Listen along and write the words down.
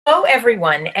Hello,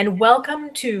 everyone, and welcome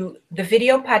to the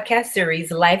video podcast series,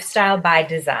 Lifestyle by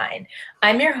Design.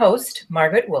 I'm your host,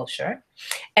 Margaret Wiltshire,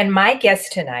 and my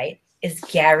guest tonight is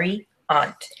Gary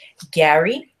Arndt.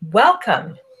 Gary,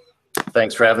 welcome.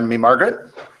 Thanks for having me,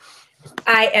 Margaret.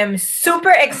 I am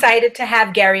super excited to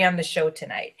have Gary on the show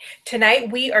tonight.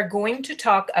 Tonight, we are going to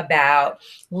talk about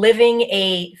living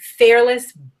a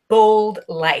fearless, bold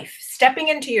life, stepping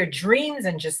into your dreams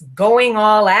and just going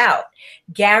all out.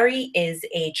 Gary is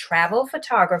a travel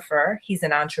photographer. He's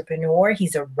an entrepreneur.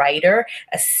 He's a writer,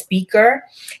 a speaker,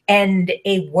 and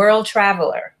a world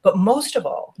traveler. But most of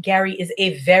all, Gary is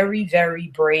a very, very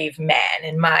brave man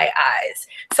in my eyes.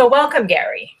 So welcome,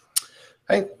 Gary.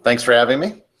 Hey, thanks for having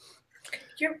me.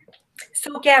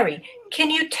 So Gary,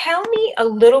 can you tell me a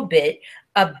little bit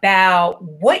about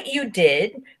what you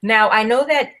did? Now, I know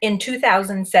that in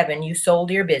 2007, you sold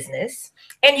your business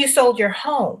and you sold your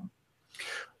home.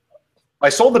 I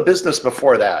sold the business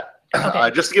before that. Okay.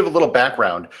 Just to give a little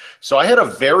background. So I had a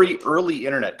very early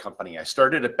internet company. I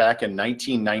started it back in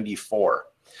 1994.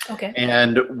 Okay.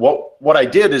 And what I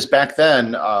did is back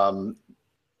then,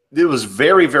 it was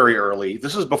very, very early.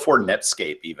 This was before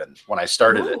Netscape even when I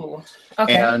started it.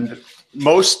 Okay. And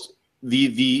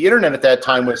the internet at that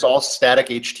time was all static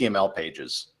HTML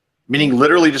pages, meaning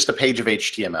literally just a page of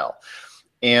HTML.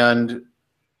 And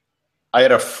I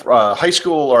had a high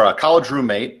school or a college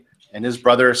roommate, and his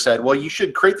brother said, well, you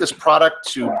should create this product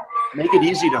to make it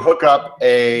easy to hook up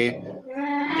a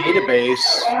database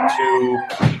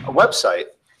to a website.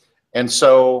 And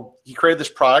so he created this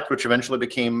product, which eventually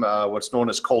became what's known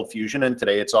as Cold Fusion, and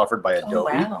today it's offered by Adobe. Oh,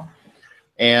 wow.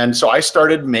 And so I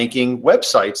started making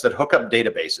websites that hook up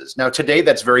databases. Now today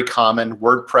that's very common.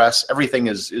 WordPress, everything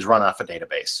is run off a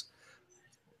database.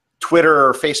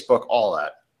 Twitter, Facebook, all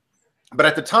that. But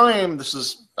at the time,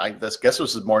 I guess this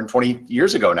is more than 20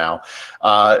 years ago now,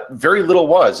 very little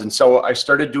was. And so I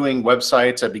started doing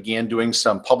websites. I began doing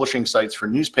some publishing sites for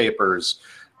newspapers,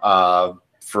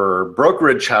 for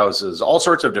brokerage houses, all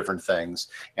sorts of different things.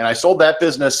 And I sold that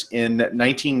business in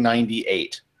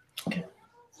 1998. Okay.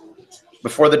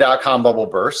 Before the dot-com bubble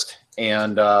burst.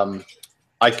 And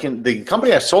the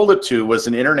company I sold it to was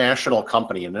an international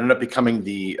company and ended up becoming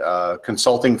the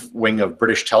consulting wing of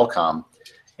British Telecom.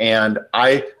 And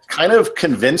I kind of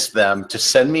convinced them to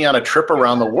send me on a trip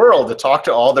around the world to talk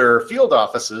to all their field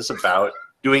offices about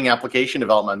doing application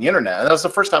development on the internet. And that was the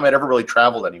first time I'd ever really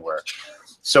traveled anywhere.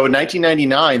 So in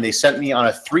 1999, they sent me on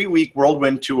a 3-week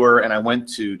whirlwind tour, and I went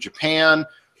to Japan,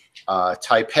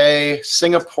 Taipei,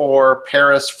 Singapore,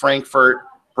 Paris, Frankfurt,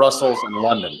 Brussels, and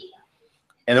London.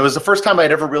 And it was the first time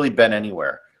I'd ever really been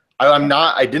anywhere.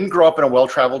 I didn't grow up in a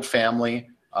well-traveled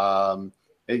family.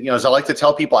 As I like to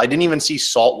tell people, I didn't even see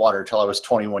salt water till I was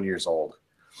 21 years old.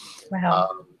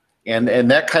 Wow. And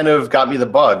that kind of got me the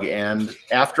bug. And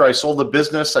after I sold the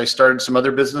business, I started some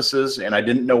other businesses, and I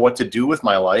didn't know what to do with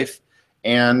my life.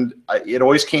 And it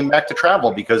always came back to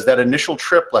travel because that initial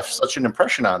trip left such an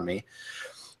impression on me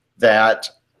that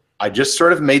I just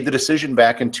sort of made the decision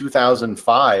back in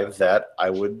 2005 that I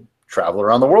would travel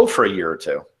around the world for a year or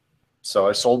two. So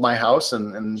I sold my house,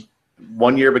 and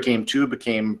 1 year became 2,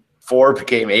 became 4,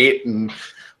 became 8, and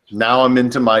now I'm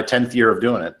into my 10th year of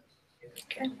doing it.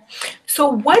 Okay. So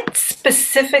what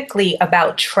specifically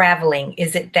about traveling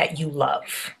is it that you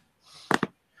love?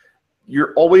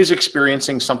 You're always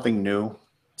experiencing something new,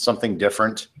 something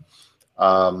different.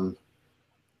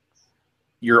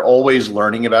 You're always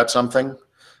learning about something.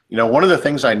 One of the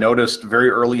things I noticed very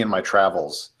early in my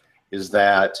travels is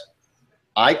that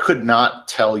I could not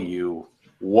tell you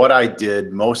what I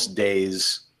did most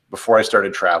days before I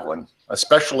started traveling,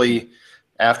 especially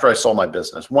after I sold my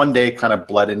business. One day kind of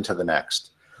bled into the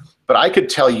next. But I could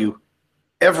tell you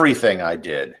everything I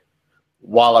did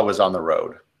while I was on the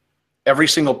road. Every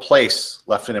single place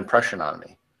left an impression on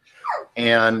me.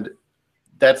 And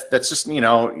that's just,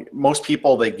 most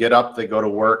people, they get up, they go to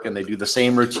work, and they do the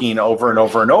same routine over and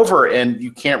over and over, and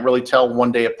you can't really tell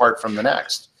one day apart from the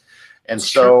next. And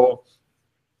so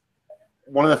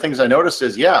one of the things I noticed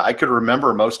is, yeah, I could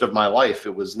remember most of my life.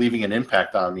 It was leaving an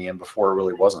impact on me, and before it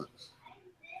really wasn't.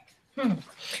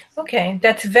 Okay,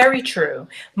 that's very true.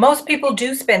 Most people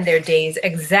do spend their days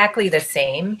exactly the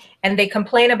same, and they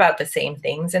complain about the same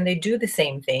things, and they do the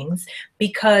same things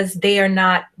because they are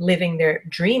not living their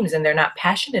dreams and they're not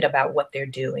passionate about what they're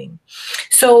doing.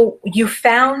 So you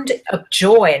found a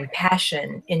joy and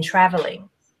passion in traveling.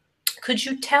 Could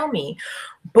you tell me,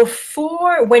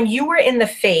 before, when you were in the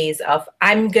phase of,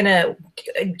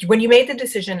 when you made the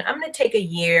decision, I'm going to take a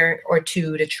year or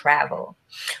two to travel,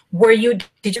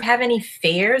 did you have any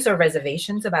fears or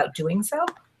reservations about doing so?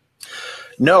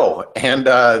 No, and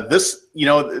this, you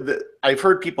know, I've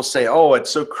heard people say, "Oh,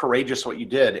 it's so courageous what you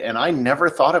did," and I never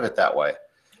thought of it that way.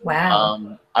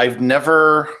 Wow. I've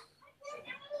never,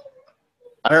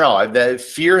 I don't know, that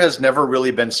fear has never really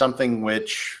been something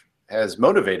which has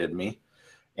motivated me.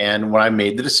 And when I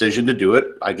made the decision to do it,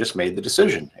 I just made the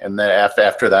decision. And then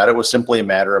after that, it was simply a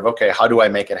matter of, okay, how do I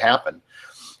make it happen?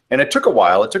 And it took a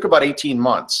while. It took about 18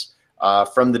 months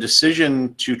from the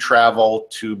decision to travel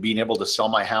to being able to sell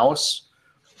my house,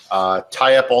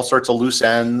 tie up all sorts of loose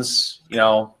ends. You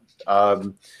know,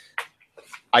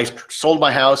 I sold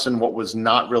my house in what was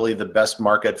not really the best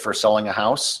market for selling a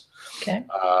house. Okay.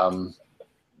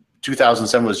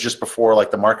 2007 was just before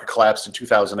like the market collapsed in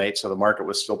 2008, so the market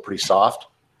was still pretty soft.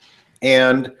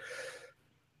 And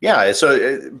yeah,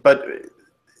 so but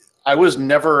I was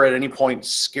never at any point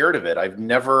scared of it. I've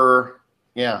never,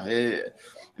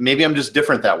 maybe I'm just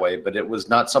different that way, but it was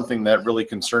not something that really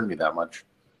concerned me that much.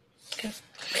 Okay.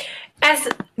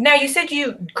 Now you said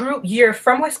you're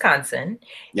from Wisconsin,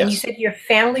 Yes. and you said your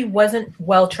family wasn't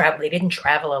well traveled. They didn't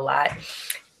travel a lot.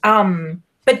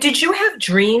 But did you have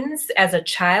dreams as a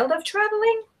child of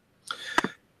traveling?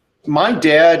 My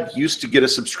dad used to get a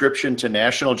subscription to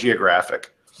National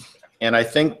Geographic, and I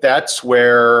think that's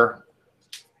where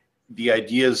the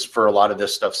ideas for a lot of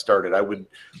this stuff started. I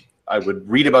would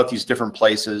read about these different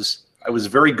places. I was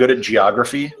very good at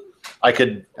geography.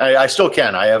 I still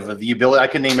can. I have the ability. I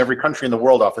can name every country in the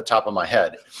world off the top of my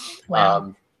head.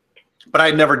 Wow. But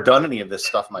I'd never done any of this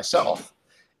stuff myself,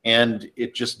 and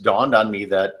it just dawned on me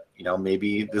that, you know,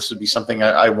 maybe this would be something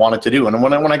I wanted to do. And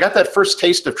when I got that first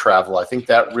taste of travel, I think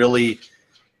that really,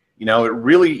 you know, it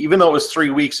really, even though it was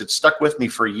 3 weeks, it stuck with me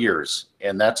for years.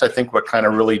 And that's, I think, what kind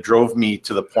of really drove me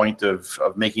to the point of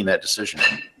making that decision.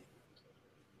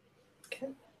 Okay.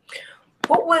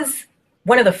 What was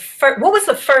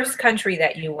the first country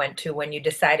that you went to when you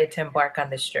decided to embark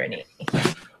on this journey?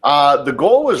 The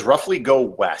goal was roughly go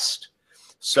west.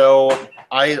 So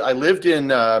I lived in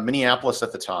Minneapolis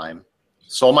at the time.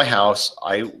 Sold my house.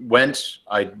 I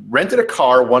rented a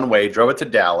car one way, drove it to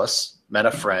Dallas, met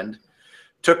a friend,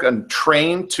 took a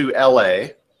train to LA.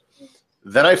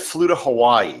 Then I flew to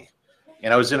Hawaii,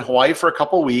 and I was in Hawaii for a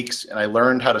couple weeks, and I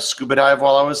learned how to scuba dive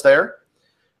while I was there.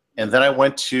 And then I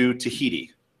went to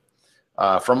Tahiti.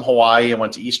 From Hawaii, I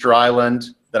went to Easter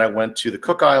Island. Then I went to the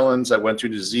Cook Islands. I went to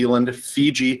New Zealand,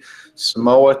 Fiji,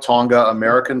 Samoa, Tonga,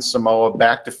 American Samoa,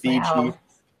 back to Fiji. Wow.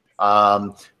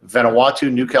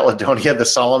 Vanuatu, New Caledonia, the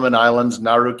Solomon Islands,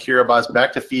 Nauru, Kiribati,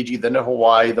 back to Fiji, then to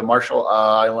Hawaii, the Marshall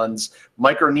Islands,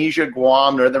 Micronesia,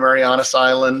 Guam, Northern Marianas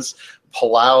Islands,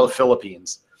 Palau,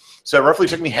 Philippines. So it roughly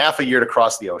took me half a year to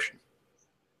cross the ocean.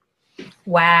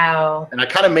 Wow. And I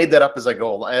kind of made that up as I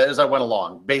went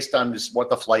along, based on just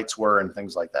what the flights were and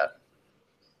things like that.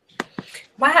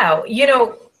 Wow. You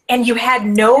know, and you had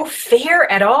no fear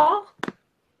at all?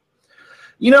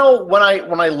 You know, when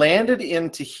I landed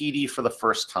in Tahiti for the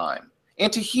first time,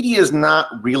 and Tahiti is not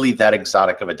really that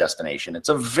exotic of a destination. It's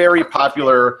a very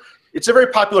popular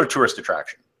tourist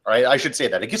attraction. Right? I should say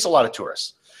that. It gets a lot of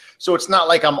tourists. So it's not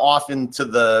like I'm off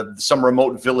into some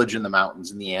remote village in the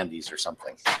mountains in the Andes or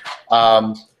something.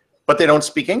 But they don't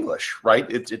speak English, right?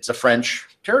 It's a French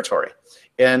territory.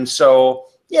 And so,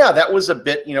 yeah, that was a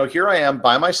bit, you know, here I am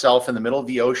by myself in the middle of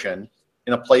the ocean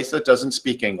in a place that doesn't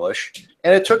speak English.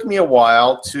 And it took me a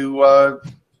while to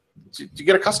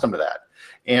get accustomed to that.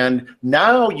 And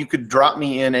now you could drop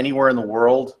me in anywhere in the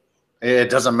world. It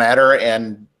doesn't matter.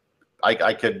 And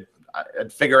I'd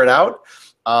figure it out.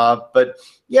 But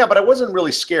I wasn't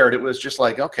really scared. It was just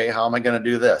like, okay, how am I going to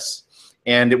do this?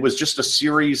 And it was just a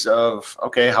series of,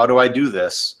 okay, how do I do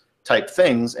this type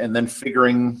things, and then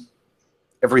figuring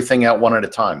everything out one at a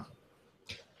time.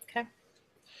 Okay.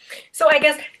 So I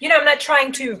guess, you know, I'm not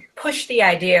trying to push the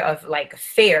idea of like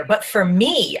fear, but for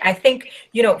me, I think,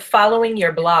 you know, following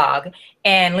your blog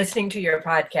and listening to your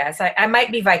podcast, I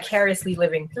might be vicariously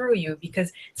living through you,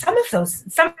 because some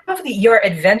of your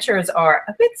adventures are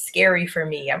a bit scary for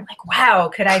me. I'm like, wow,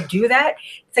 could I do that?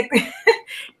 It's like,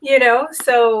 you know,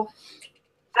 so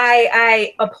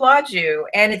I applaud you.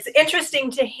 And it's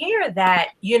interesting to hear that,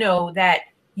 you know, that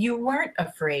you weren't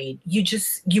afraid. You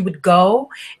would go.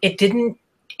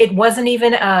 It wasn't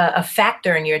even a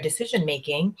factor in your decision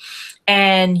making,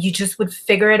 and you just would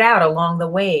figure it out along the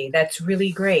way. That's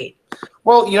really great.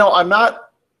 Well, you know, I'm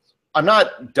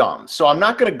not dumb. So I'm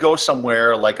not going to go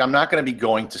somewhere, like I'm not going to be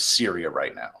going to Syria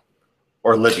right now,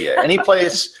 or Libya, any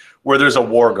place where there's a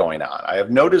war going on. I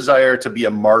have no desire to be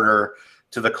a martyr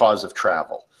to the cause of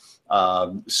travel.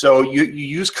 So you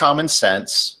use common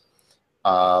sense.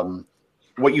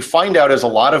 What you find out is a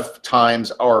lot of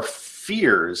times our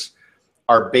fears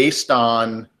are based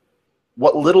on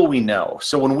what little we know.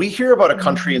 So when we hear about a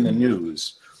country in the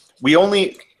news, we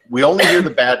only hear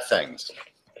the bad things.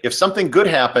 If something good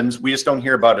happens, we just don't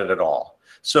hear about it at all.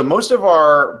 So most of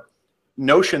our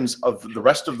notions of the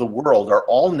rest of the world are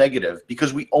all negative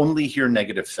because we only hear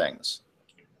negative things.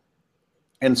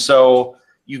 And so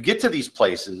you get to these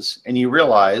places and you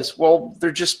realize, well,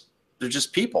 they're just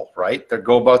people, right? They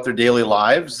go about their daily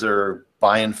lives. They're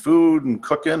buying food and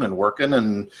cooking and working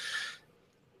and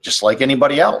just like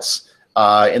anybody else.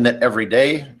 And that every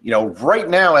day, you know, right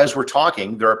now as we're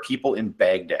talking, there are people in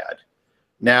Baghdad.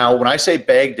 Now, when I say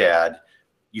Baghdad,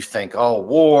 you think, oh,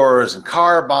 wars and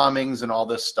car bombings and all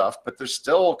this stuff, but there's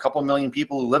still a couple million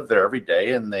people who live there every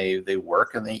day, and they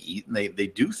work and they eat and they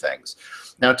do things.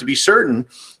 Now, to be certain,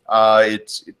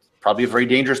 it's probably a very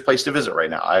dangerous place to visit right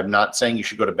now. I'm not saying you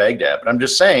should go to Baghdad, but I'm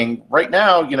just saying right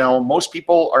now, you know, most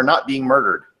people are not being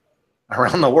murdered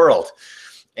around the world.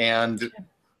 And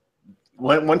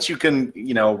once you can,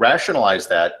 you know, rationalize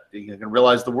that, you can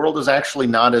realize the world is actually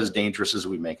not as dangerous as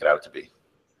we make it out to be.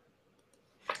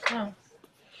 Oh.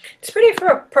 It's pretty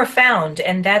profound,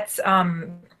 and that's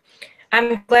I'm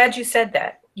glad you said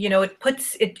that. You know,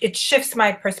 it shifts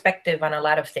my perspective on a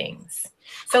lot of things.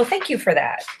 So thank you for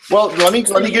that. Well, let me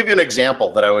give you an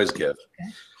example that I always give.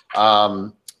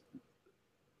 Okay.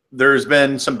 There's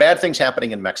been some bad things happening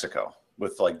in Mexico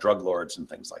with like drug lords and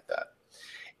things like that,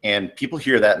 and people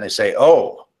hear that and they say,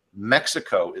 "Oh,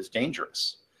 Mexico is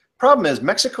dangerous." Problem is,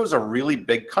 Mexico is a really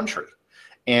big country.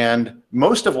 And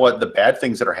most of what the bad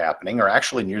things that are happening are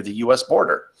actually near the US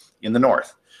border in the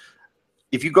north.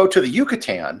 If you go to the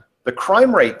Yucatan, the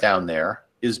crime rate down there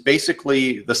is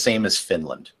basically the same as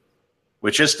Finland,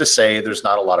 which is to say there's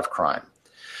not a lot of crime.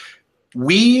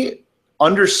 We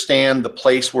understand the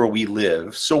place where we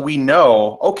live, so we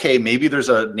know, okay, maybe there's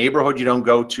a neighborhood you don't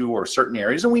go to or certain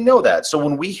areas, and we know that. So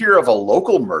when we hear of a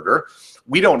local murder,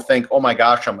 we don't think, oh my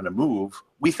gosh, I'm going to move.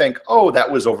 We think, oh, that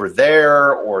was over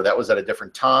there, or that was at a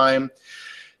different time.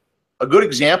 A good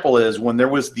example is when there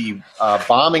was the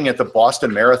bombing at the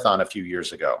Boston Marathon a few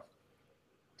years ago.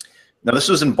 Now, this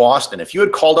was in Boston. If you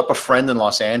had called up a friend in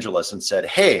Los Angeles and said,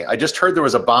 hey, I just heard there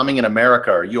was a bombing in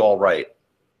America, are you all right?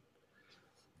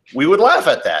 We would laugh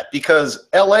at that because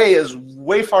LA is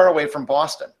way far away from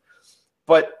Boston.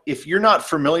 But if you're not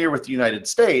familiar with the United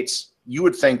States, you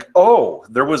would think, oh,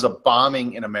 there was a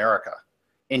bombing in America,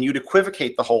 and you'd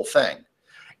equivocate the whole thing.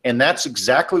 And that's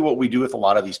exactly what we do with a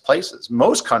lot of these places.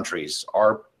 Most countries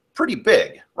are pretty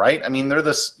big, right? I mean, they're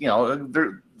this, you know,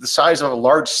 they're the size of a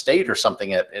large state or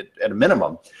something at a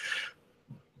minimum.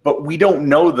 But we don't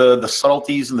know the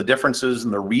subtleties and the differences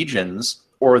in the regions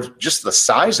or just the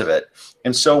size of it.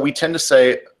 And so we tend to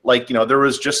say, like, you know, there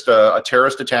was just a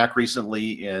terrorist attack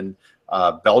recently in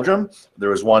Belgium. There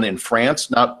was one in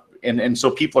France, and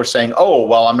so people are saying, oh,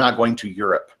 well, I'm not going to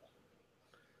Europe.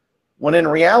 When in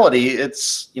reality,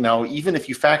 it's, you know, even if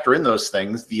you factor in those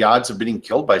things, the odds of being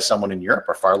killed by someone in Europe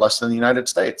are far less than the United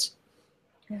States.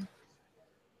 Yeah.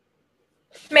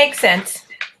 Makes sense.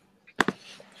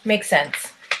 Makes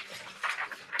sense.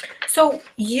 So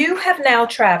you have now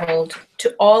traveled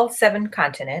to all 7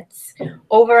 continents,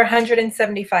 over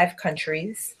 175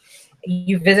 countries.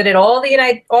 You visited all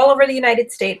over the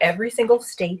United States, every single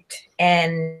state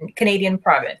and Canadian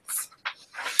province.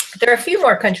 There are a few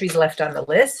more countries left on the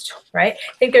list, right?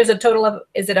 I think there's a total of,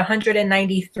 is it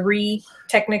 193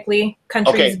 technically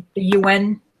countries, okay. The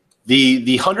UN?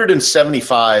 The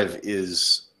 175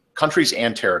 is countries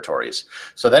and territories.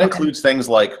 So that includes things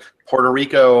like Puerto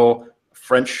Rico,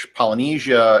 French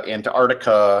Polynesia,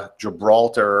 Antarctica,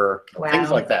 Gibraltar,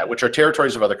 things like that, which are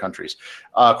territories of other countries.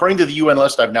 According to the UN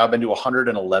list, I've now been to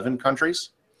 111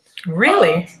 countries.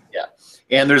 Really? Yeah.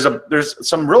 And there's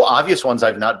some real obvious ones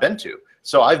I've not been to.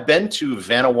 So I've been to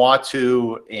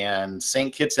Vanuatu and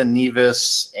St. Kitts and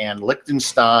Nevis and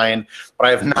Liechtenstein, but I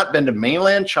have not been to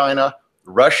mainland China,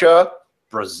 Russia,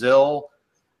 Brazil,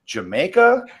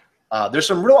 Jamaica. There's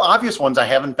some real obvious ones I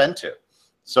haven't been to.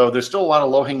 So there's still a lot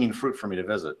of low-hanging fruit for me to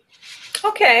visit.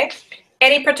 Okay.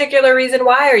 Any particular reason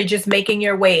why, or are you just making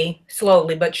your way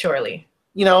slowly but surely?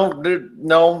 You know,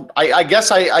 no. I guess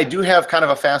I do have kind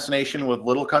of a fascination with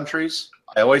little countries.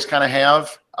 I always kind of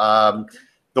have.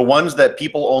 The ones that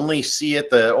people only see at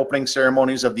the opening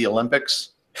ceremonies of the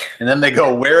Olympics. And then they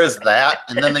go, where is that?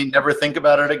 And then they never think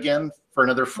about it again for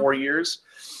another 4 years.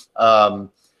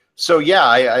 So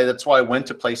yeah, that's why I went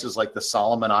to places like the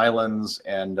Solomon Islands,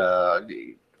 and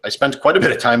I spent quite a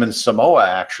bit of time in Samoa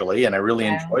actually, and I really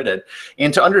enjoyed it.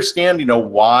 And to understand, you know,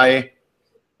 why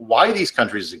these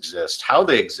countries exist, how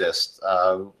they exist,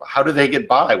 how do they get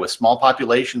by with small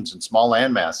populations and small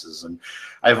land masses, and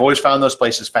I've always found those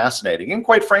places fascinating. And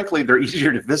quite frankly, they're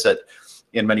easier to visit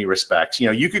in many respects. You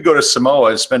know, you could go to Samoa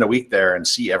and spend a week there and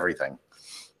see everything.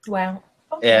 Wow.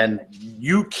 Okay. And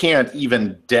you can't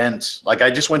even dent. Like, I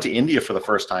just went to India for the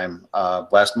first time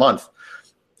last month,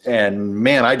 and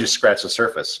man, I just scratched the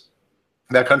surface.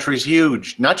 That country's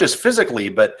huge, not just physically,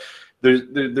 but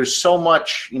there's so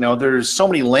much, you know, there's so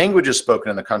many languages spoken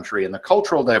in the country, and the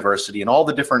cultural diversity and all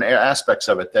the different aspects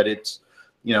of it, that it's,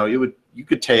 you know, you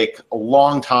could take a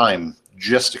long time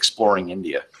just exploring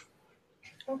India.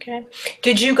 Okay.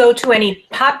 Did you go to any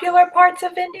popular parts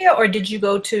of India, or did you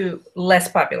go to less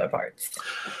popular parts?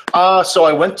 So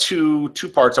I went to two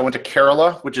parts. I went to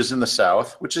Kerala, which is in the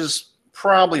south, which is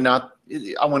probably not,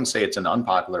 I wouldn't say it's an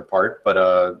unpopular part, but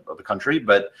of the country,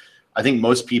 but I think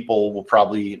most people will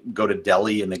probably go to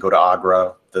Delhi and they go to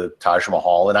Agra, the Taj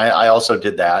Mahal. And I also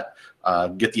did that,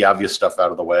 get the obvious stuff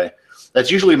out of the way. That's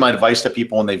usually my advice to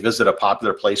people when they visit a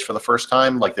popular place for the first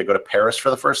time, like they go to Paris for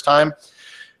the first time.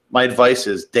 My advice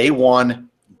is, day one,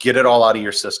 get it all out of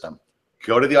your system.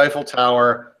 Go to the Eiffel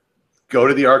Tower, go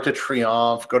to the Arc de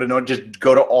Triomphe, just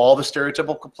go to all the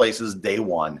stereotypical places day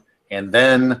one. And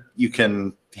then you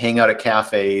can hang out at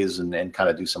cafes and kind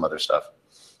of do some other stuff.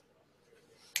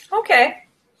 Okay.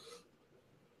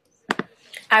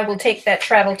 I will take that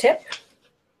travel tip.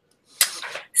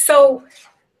 So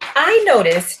I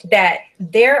noticed that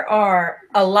there are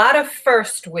a lot of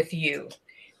firsts with you.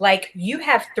 Like, you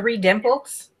have 3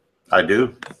 dimples. I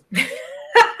do.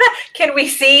 Can we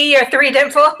see your 3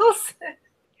 dimples?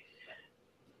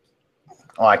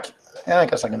 Oh, yeah, I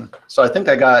guess I can. So I think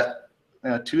I got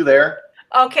 2 there.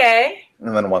 Okay.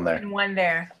 And then 1 there. And 1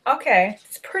 there. Okay.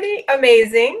 It's pretty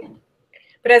amazing.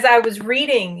 But as I was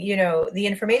reading, you know, the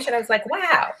information, I was like,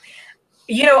 wow.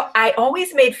 You know, I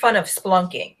always made fun of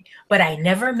splunking, but I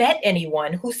never met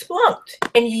anyone who splunked.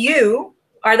 And you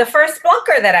are the first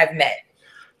splunker that I've met.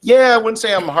 Yeah, I wouldn't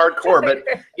say I'm hardcore, but,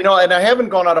 you know, and I haven't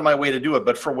gone out of my way to do it,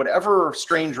 but for whatever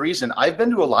strange reason, I've been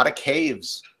to a lot of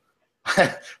caves.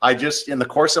 In the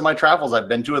course of my travels, I've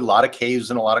been to a lot of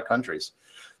caves in a lot of countries.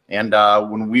 And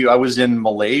when I was in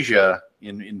Malaysia,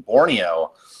 in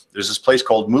Borneo, there's this place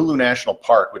called Mulu National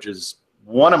Park, which is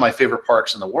one of my favorite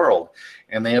parks in the world.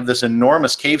 And they have this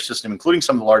enormous cave system, including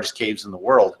some of the largest caves in the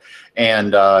world.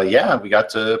 And yeah, we got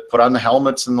to put on the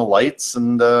helmets and the lights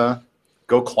and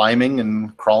go climbing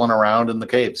and crawling around in the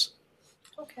caves.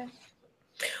 Okay.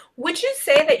 Would you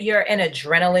say that you're an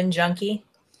adrenaline junkie?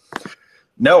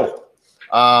 No.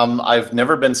 I've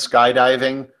never been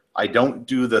skydiving. I don't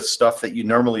do the stuff that you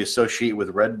normally associate with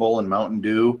Red Bull and Mountain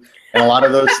Dew and a lot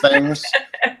of those things.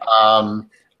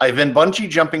 I've been bungee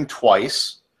jumping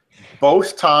twice.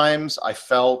 Both times I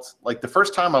felt like, the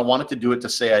first time I wanted to do it to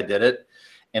say I did it,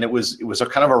 and it was a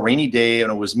kind of a rainy day,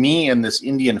 and it was me and this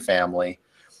Indian family.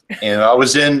 And I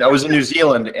was in New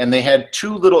Zealand, and they had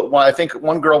 2 little, well, I think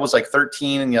one girl was like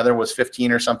 13 and the other was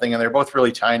 15 or something, and they're both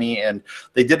really tiny, and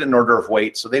they did it in order of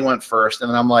weight, so they went first. And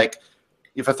then I'm like,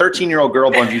 if a 13-year-old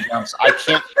girl bungee jumps, I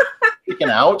can't freaking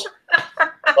out.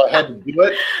 So I had to do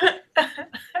it.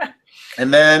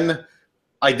 And then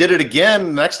I did it again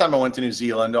the next time I went to New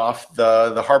Zealand, off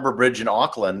the Harbor Bridge in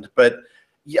Auckland. But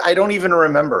yeah, I don't even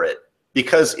remember it,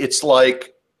 because it's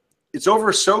like, it's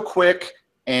over so quick,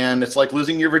 and it's like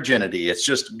losing your virginity. It's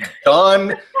just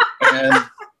done, and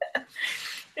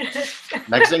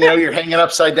next thing you know, you're hanging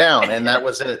upside down, and that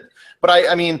was it. But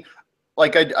I mean,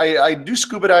 like, I do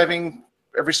scuba diving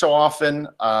every so often.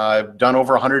 I've done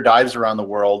over 100 dives around the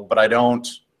world, but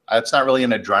it's not really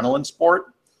an adrenaline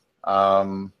sport.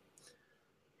 I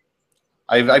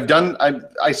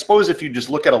suppose if you just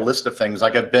look at a list of things,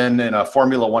 like I've been in a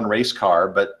Formula 1 race car,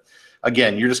 but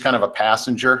again, you're just kind of a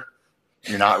passenger.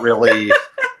 You're not really.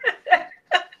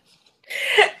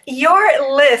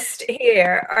 Your list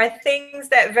here are things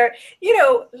that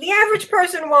the average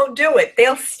person won't do it.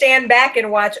 They'll stand back and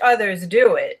watch others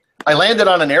do it. I landed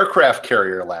on an aircraft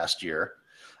carrier last year,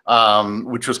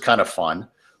 which was kind of fun.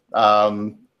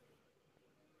 The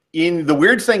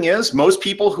weird thing is, most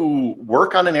people who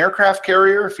work on an aircraft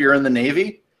carrier, if you're in the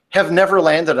Navy, have never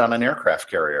landed on an aircraft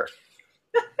carrier.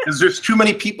 Because there's too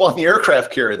many people on the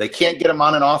aircraft carrier. They can't get them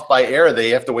on and off by air. They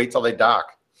have to wait till they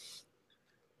dock.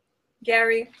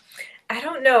 Gary, I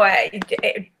don't know. I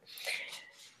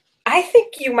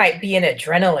think you might be an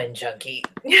adrenaline junkie.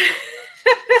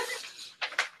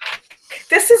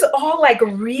 This is all like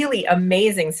really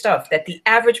amazing stuff that the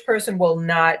average person will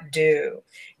not do.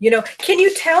 You know, can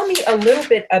you tell me a little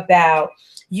bit about,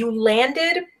 you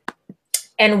landed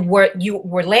and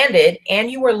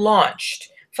you were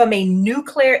launched from a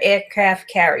nuclear aircraft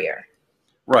carrier?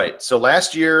 Right. So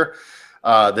last year,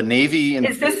 the Navy.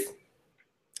 Is this?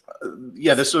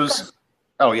 Yeah, this was.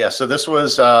 Oh yeah. So this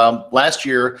was last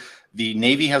year. the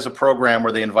Navy has a program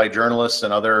where they invite journalists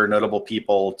and other notable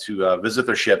people to visit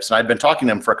their ships. And I'd been talking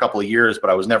to them for a couple of years, but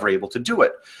I was never able to do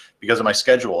it because of my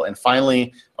schedule. And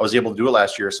finally, I was able to do it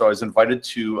last year. So I was invited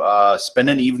to spend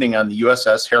an evening on the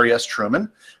USS Harry S.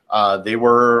 Truman. They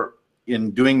were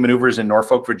doing maneuvers in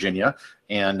Norfolk, Virginia.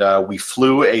 And we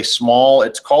flew a small,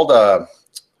 it's called a,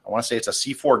 I want to say it's a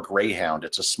C-4 Greyhound.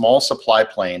 It's a small supply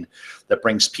plane that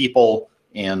brings people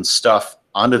and stuff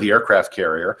onto the aircraft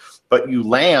carrier, but you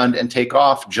land and take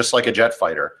off just like a jet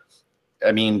fighter.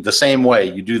 I mean, the same way.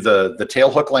 You do the tail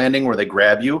hook landing where they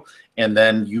grab you, and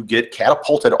then you get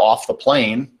catapulted off the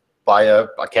plane by a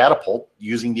catapult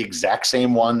using the exact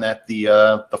same one that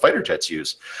the fighter jets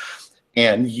use.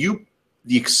 And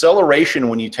the acceleration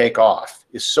when you take off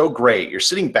is so great. You're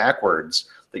sitting backwards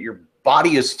that your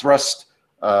body is thrust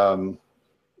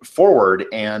forward,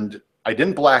 and I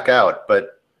didn't black out,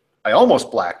 but I almost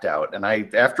blacked out. And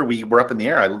after we were up in the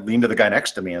air, I leaned to the guy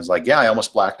next to me and was like, yeah, I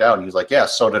almost blacked out. And he was like, yeah,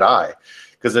 so did I.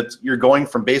 Because you're going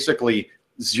from basically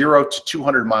 0 to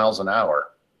 200 miles an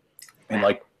hour in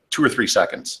like 2 or 3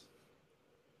 seconds.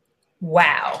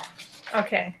 Wow.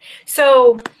 Okay.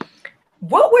 So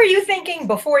what were you thinking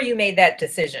before you made that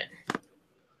decision?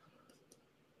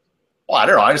 Well, I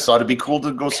don't know. I just thought it'd be cool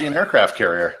to go see an aircraft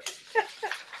carrier.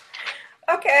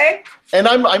 Okay. And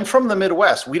I'm from the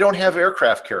Midwest. We don't have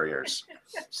aircraft carriers.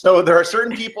 So there are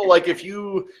certain people, like if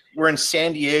you were in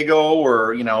San Diego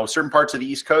or, you know, certain parts of the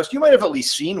East Coast, you might have at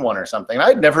least seen one or something.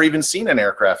 I'd never even seen an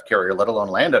aircraft carrier, let alone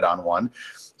landed on one.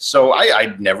 So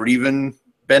I'd never even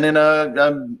been in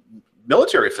a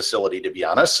military facility, to be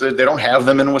honest. They don't have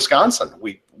them in Wisconsin.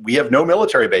 We have no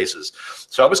military bases.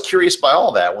 So I was curious by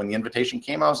all that. When the invitation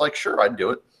came, I was like, sure, I'd do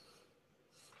it.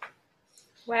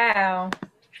 Wow.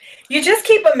 You just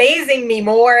keep amazing me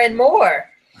more and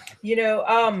more. You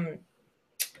know,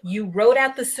 you rode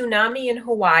out the tsunami in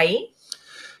Hawaii.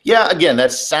 Yeah, again,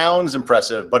 that sounds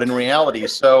impressive, but in reality,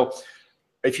 so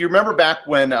if you remember back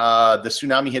when the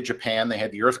tsunami hit Japan, they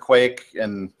had the earthquake,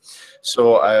 and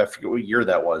so I forget what year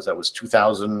that was. That was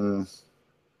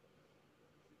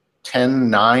 2010,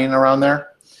 9, around there.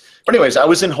 But anyways, I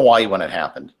was in Hawaii when it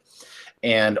happened,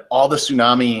 and all the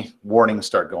tsunami warnings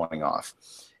start going off.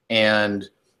 And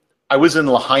I was in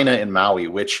Lahaina in Maui,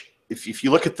 which if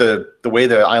you look at the way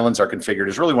the islands are configured,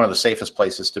 is really one of the safest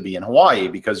places to be in Hawaii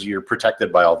because you're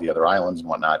protected by all the other islands and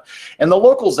whatnot. And the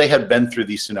locals, they had been through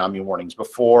these tsunami warnings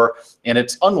before, and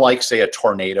it's unlike, say, a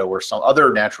tornado or some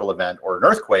other natural event or an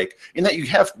earthquake in that you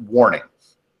have warning.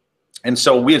 And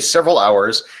so we had several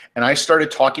hours, and I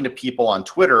started talking to people on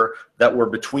Twitter that were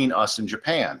between us and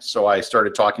Japan. So I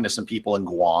started talking to some people in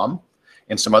Guam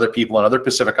and some other people in other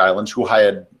Pacific islands who I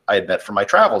had met from my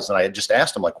travels. And I had just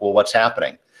asked them, like, well, what's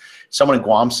happening? Someone in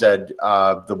Guam said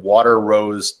the water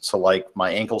rose to like my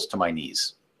ankles to my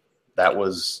knees. That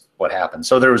was what happened.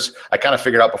 So I kind of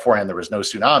figured out beforehand there was no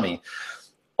tsunami.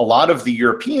 A lot of the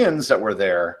Europeans that were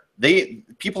there,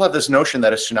 people have this notion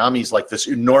that a tsunami is like this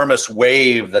enormous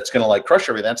wave that's going to like crush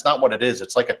everything. That's not what it is.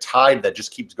 It's like a tide that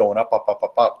just keeps going up, up, up,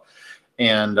 up, up.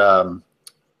 And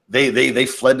they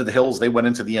fled to the hills. They went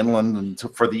into the inland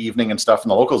for the evening and stuff,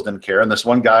 and the locals didn't care. And this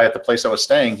one guy at the place I was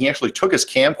staying, he actually took his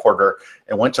camcorder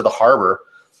and went to the harbor,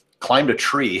 climbed a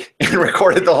tree, and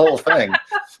recorded the whole thing.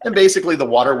 And basically the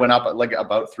water went up like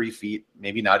about 3 feet,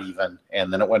 maybe not even,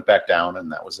 and then it went back down, and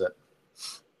that was it.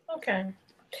 Okay.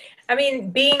 I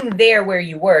mean, being there where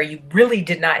you were, you really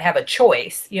did not have a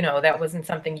choice. You know, that wasn't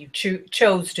something you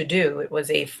chose to do. It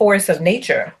was a force of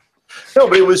nature. No,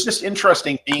 but it was just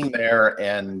interesting being there,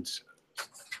 and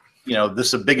you know,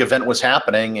 a big event was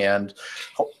happening, and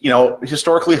you know,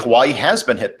 historically Hawaii has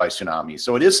been hit by tsunamis,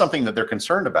 so it is something that they're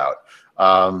concerned about.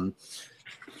 I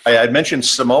had mentioned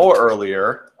Samoa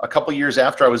earlier. A couple years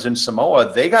after I was in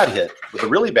Samoa, they got hit with a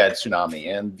really bad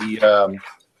tsunami, and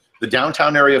the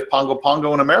downtown area of Pongo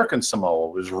Pongo in American Samoa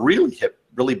was really hit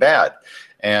really bad,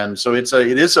 and so it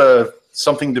is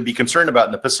something to be concerned about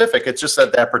in the Pacific. It's just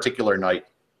that particular night,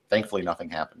 thankfully, nothing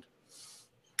happened.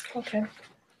 Okay.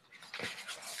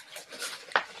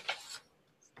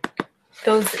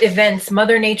 Those events,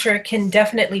 Mother Nature can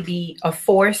definitely be a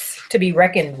force to be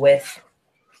reckoned with.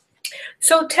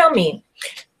 So tell me,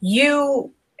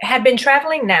 you had been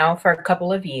traveling now for a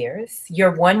couple of years.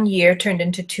 Your 1 year turned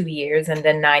into 2 years and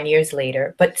then 9 years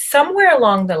later. But somewhere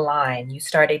along the line, you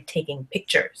started taking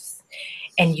pictures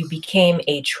and you became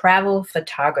a travel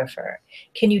photographer.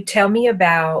 Can you tell me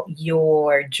about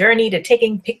your journey to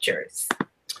taking pictures?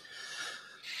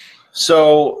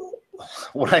 So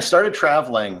when I started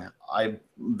traveling,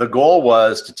 the goal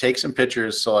was to take some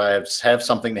pictures so I have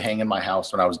something to hang in my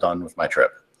house when I was done with my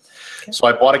trip. Okay. So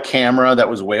I bought a camera that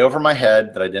was way over my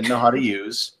head that I didn't know how to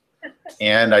use.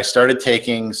 and I started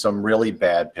taking some really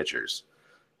bad pictures.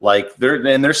 Like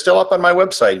they're still up on my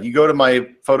website. If you go to my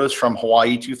photos from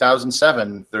Hawaii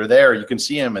 2007, they're there. You can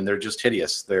see them, and they're just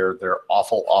hideous. They're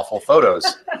awful, awful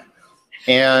photos.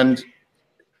 And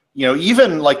you know,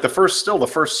 even like the first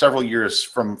several years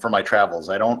from my travels,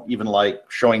 I don't even like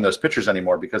showing those pictures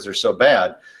anymore because they're so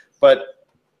bad. But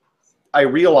I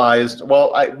realized,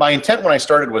 well, my intent when I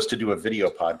started was to do a video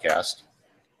podcast.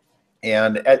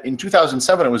 And in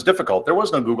 2007, it was difficult. There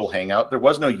was no Google Hangout. There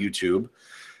was no YouTube,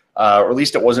 or at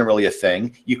least it wasn't really a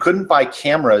thing. You couldn't buy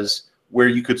cameras where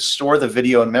you could store the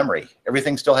video in memory.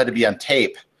 Everything still had to be on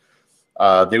tape.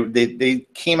 They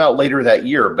came out later that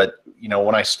year, but you know,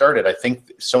 when I started, I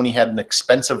think Sony had an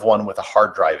expensive one with a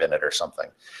hard drive in it or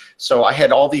something. So I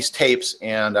had all these tapes,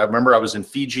 and I remember I was in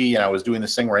Fiji and I was doing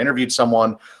this thing where I interviewed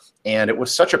someone, and it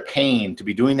was such a pain to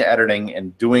be doing the editing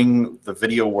and doing the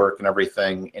video work and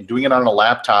everything and doing it on a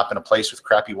laptop in a place with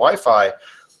crappy Wi-Fi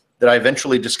that I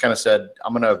eventually just kind of said,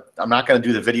 I'm not gonna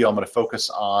do the video, I'm gonna focus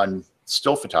on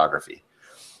still photography.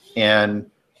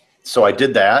 And so I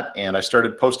did that, and I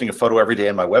started posting a photo every day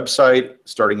on my website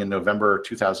starting in November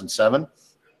 2007.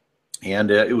 And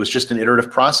it was just an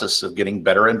iterative process of getting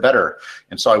better and better.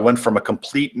 And so I went from a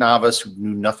complete novice who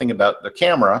knew nothing about the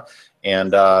camera.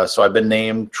 And so I've been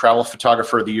named Travel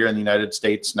Photographer of the Year in the United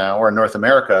States now, or in North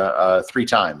America, 3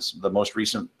 times. The most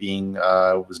recent being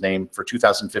was named for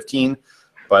 2015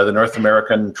 by the North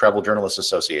American Travel Journalists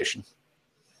Association.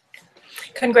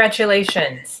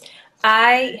 Congratulations.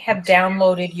 I have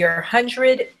downloaded your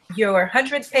 100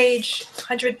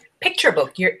 picture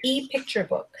book, your e-picture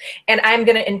book. And I'm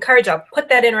going to encourage, I'll put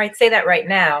that in say that right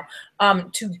now,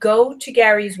 to go to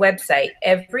Gary's website,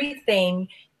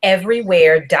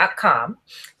 everythingeverywhere.com.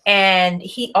 And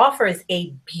he offers a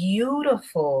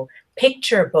beautiful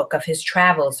picture book of his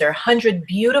travels. There are 100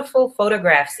 beautiful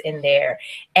photographs in there,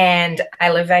 and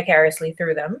I live vicariously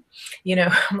through them. You know,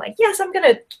 I'm like, yes, I'm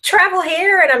going to travel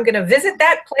here, and I'm going to visit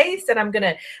that place, and I'm going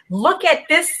to look at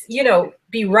this, you know,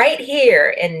 be right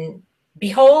here and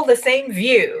behold the same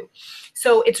view.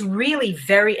 So it's really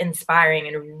very inspiring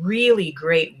and really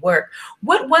great work.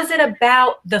 What was it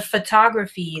about the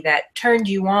photography that turned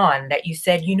you on, that you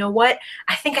said, you know what,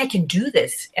 I think I can do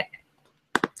this?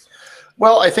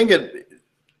 Well, I think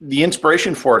the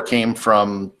inspiration for it came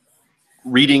from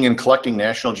reading and collecting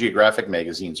National Geographic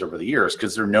magazines over the years,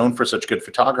 because they're known for such good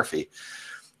photography.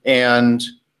 And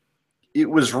it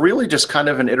was really just kind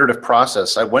of an iterative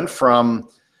process. I went from,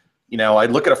 you know,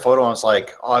 I'd look at a photo and I was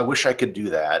like, oh, I wish I could do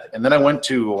that. And then I went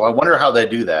to, well, I wonder how they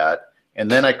do that. And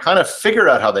then I kind of figured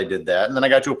out how they did that. And then I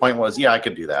got to a point where yeah, I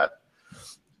could do that.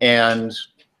 And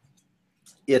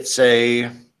it's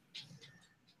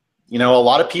you know, a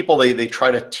lot of people, they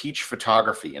try to teach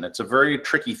photography, and it's a very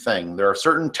tricky thing. There are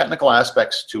certain technical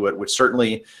aspects to it, which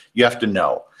certainly you have to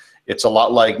know. It's a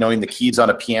lot like knowing the keys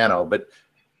on a piano, but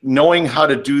knowing how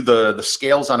to do the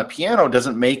scales on a piano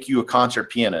doesn't make you a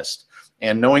concert pianist.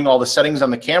 And knowing all the settings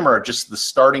on the camera are just the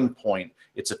starting point.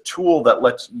 It's a tool that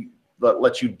lets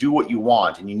you do what you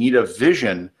want, and you need a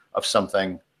vision of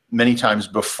something many times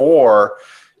before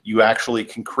you actually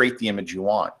can create the image you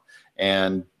want.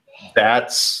 And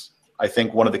that's, I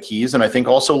think, one of the keys. And I think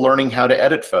also learning how to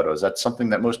edit photos. That's something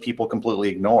that most people completely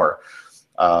ignore.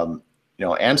 You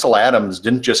know, Ansel Adams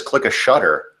didn't just click a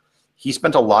shutter. He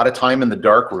spent a lot of time in the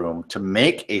dark room to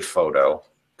make a photo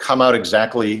come out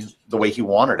exactly the way he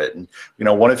wanted it. And, you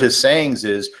know, one of his sayings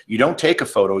is, you don't take a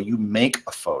photo, you make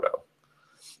a photo.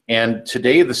 And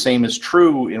today the same is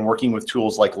true in working with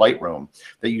tools like Lightroom,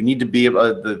 that you need to be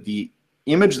able, the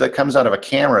image that comes out of a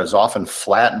camera is often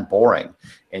flat and boring,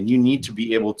 and you need to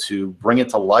be able to bring it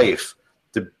to life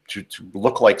to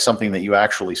look like something that you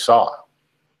actually saw.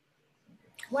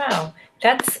 Wow,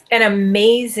 that's an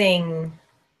amazing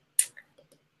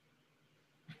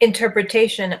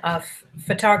interpretation of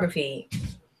photography.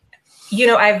 You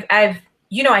know,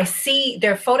 I see,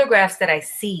 there are photographs that I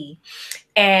see,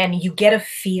 and you get a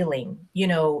feeling, you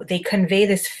know, they convey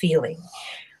this feeling.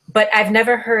 But I've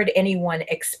never heard anyone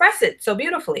express it so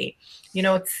beautifully. You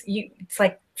know, it's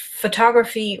like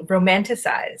photography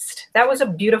romanticized. That was a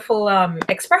beautiful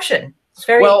expression. It's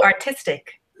very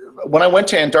artistic. When I went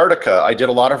to Antarctica, I did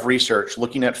a lot of research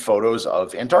looking at photos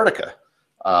of Antarctica.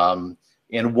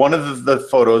 And one of the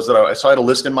photos that so I had a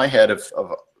list in my head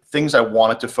of things I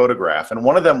wanted to photograph. And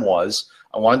one of them was,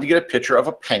 I wanted to get a picture of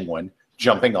a penguin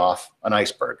jumping off an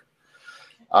iceberg.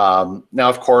 Now,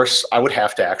 of course, I would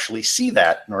have to actually see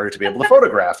that in order to be able to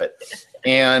photograph it.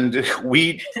 And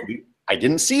I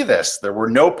didn't see this. There were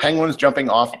no penguins jumping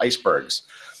off icebergs.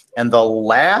 And the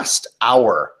last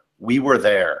hour we were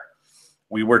there,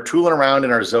 we were tooling around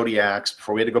in our Zodiacs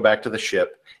before we had to go back to the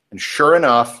ship. And sure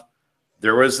enough,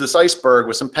 there was this iceberg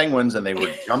with some penguins, and they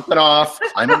were jumping off,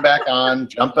 climbing back on,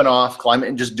 jumping off, climbing,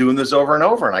 and just doing this over and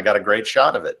over. And I got a great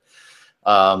shot of it.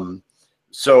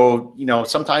 So, you know,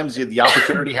 sometimes the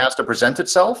opportunity has to present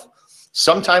itself.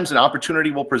 Sometimes an opportunity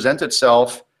will present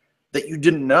itself that you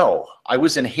didn't know. I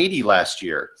was in Haiti last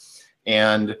year,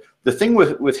 and the thing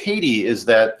with Haiti is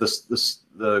that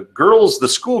the girls, the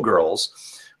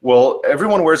schoolgirls, well,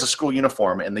 everyone wears a school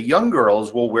uniform, and the young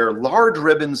girls will wear large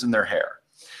ribbons in their hair.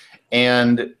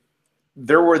 And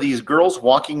there were these girls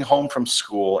walking home from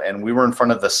school, and we were in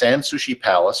front of the Sanssouci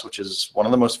Palace, which is one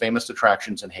of the most famous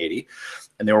attractions in Haiti.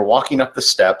 And they were walking up the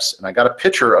steps, and I got a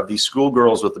picture of these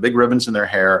schoolgirls with the big ribbons in their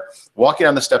hair walking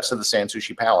on the steps of the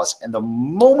Sanssouci Palace. And the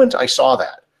moment I saw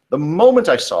that, the moment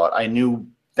I saw it, I knew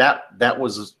that that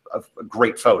was a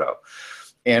great photo.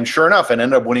 And sure enough, I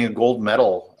ended up winning a gold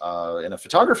medal in a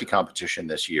photography competition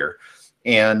this year.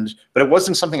 But it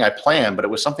wasn't something I planned, but it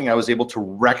was something I was able to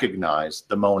recognize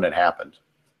the moment it happened.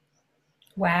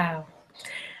 Wow.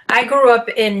 I grew up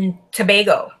in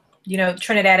Tobago, you know,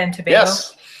 Trinidad and Tobago.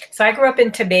 Yes. So I grew up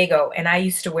in Tobago, and I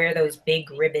used to wear those big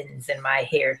ribbons in my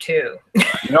hair too.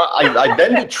 You know, I've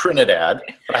been to Trinidad,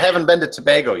 but I haven't been to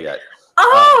Tobago yet.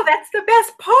 Oh, that's the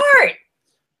best part.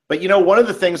 But, you know, one of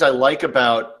the things I like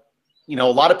about, you know,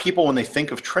 a lot of people, when they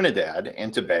think of Trinidad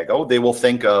and Tobago, they will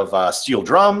think of steel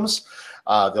drums.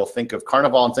 They'll think of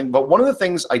carnival and things. But one of the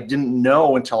things I didn't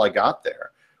know until I got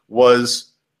there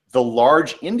was the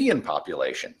large Indian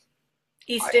population.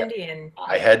 East Indian.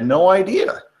 I had no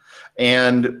idea.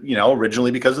 And, you know,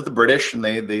 originally because of the British, and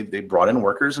they brought in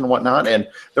workers and whatnot. And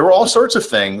there were all sorts of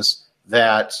things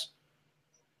that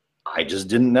I just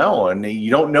didn't know. And you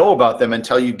don't know about them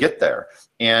until you get there.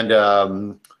 And,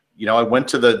 you know, I went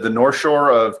to the North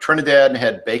Shore of Trinidad and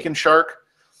had bacon shark.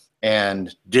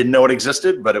 And didn't know it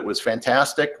existed, but it was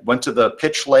fantastic. Went to the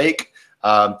Pitch Lake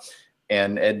and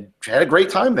had a great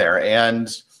time there.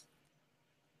 And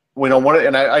you know,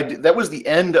 that was the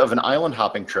end of an island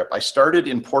hopping trip. I started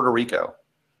in Puerto Rico,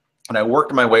 and I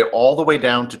worked my way all the way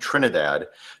down to Trinidad,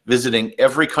 visiting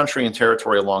every country and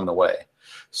territory along the way.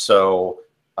 So,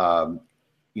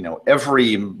 you know,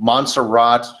 every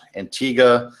Montserrat,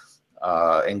 Antigua,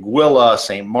 Anguilla,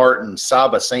 St. Martin,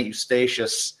 Saba, St.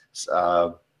 Eustatius,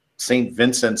 St.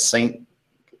 Vincent, St.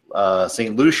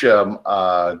 Lucia,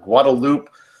 Guadeloupe,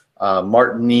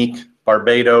 Martinique,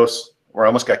 Barbados, where I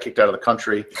almost got kicked out of the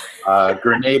country,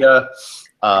 Grenada,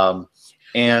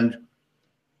 and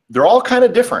they're all kind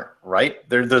of different, right?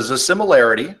 There's a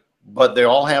similarity, but they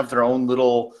all have their own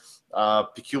little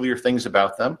peculiar things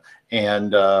about them.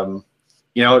 And,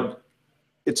 you know,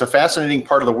 it's a fascinating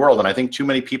part of the world. And I think too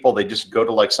many people, they just go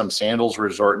to like some sandals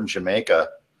resort in Jamaica,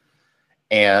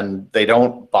 and they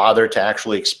don't bother to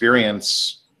actually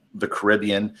experience the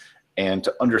Caribbean and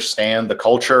to understand the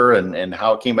culture and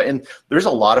how it came about. And there's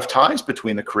a lot of ties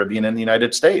between the Caribbean and the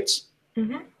United States.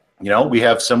 Mm-hmm. You know, we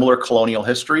have similar colonial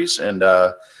histories, and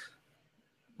a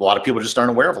lot of people just aren't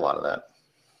aware of a lot of that.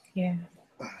 Yeah.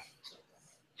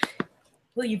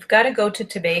 Well, you've got to go to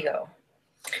Tobago.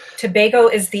 Tobago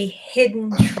is the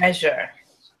hidden treasure.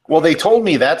 Well, they told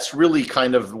me that's really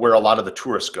kind of where a lot of the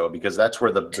tourists go, because that's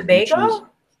where the Tobago? beaches,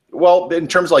 well, in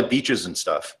terms of like beaches and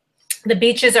stuff. The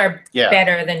beaches are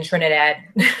better than Trinidad.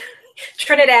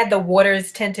 Trinidad, the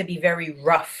waters tend to be very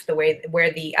rough, the way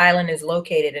where the island is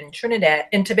located. In Trinidad,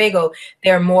 in Tobago,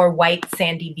 there are more white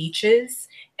sandy beaches,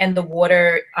 and the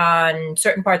water on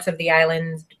certain parts of the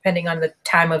island, depending on the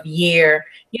time of year,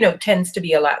 you know, tends to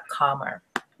be a lot calmer.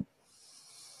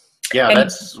 Yeah, and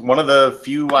that's one of the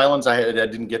few islands I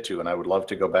didn't get to, and I would love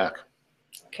to go back.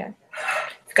 Okay,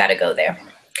 you've got to go there.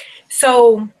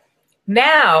 So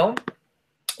now,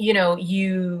 you know,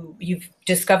 you've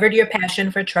discovered your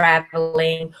passion for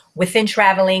traveling. Within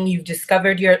traveling, you've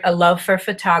discovered a love for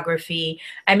photography.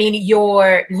 I mean,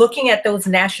 you're looking at those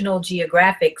National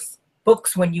Geographic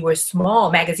books when you were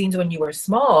small, magazines when you were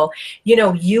small. You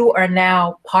know, you are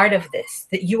now part of this,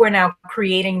 that you are now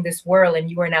creating this world, and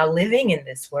you are now living in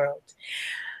this world.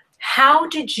 How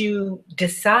did you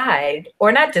decide,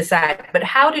 or not decide, but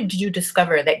how did you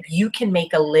discover that you can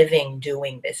make a living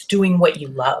doing this, doing what you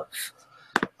love?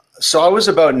 So I was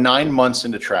about 9 months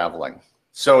into traveling.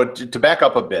 So to back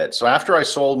up a bit, so after I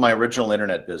sold my original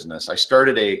internet business, I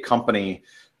started a company.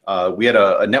 We had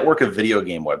a network of video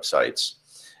game websites,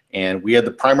 and we had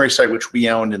the primary site, which we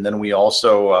owned, and then we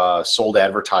also sold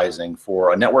advertising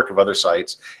for a network of other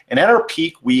sites. And at our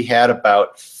peak, we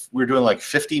were doing like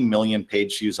 50 million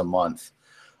page views a month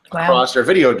across our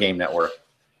video game network.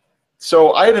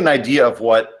 So I had an idea of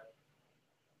what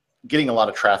getting a lot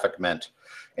of traffic meant.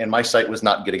 And my site was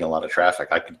not getting a lot of traffic.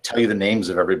 I could tell you the names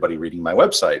of everybody reading my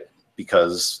website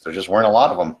because there just weren't a lot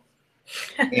of them.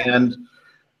 And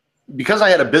because I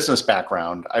had a business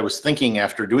background, I was thinking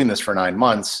after doing this for 9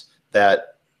 months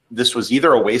that this was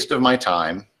either a waste of my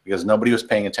time because nobody was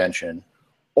paying attention,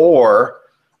 or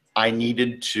I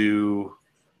needed to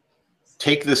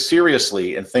take this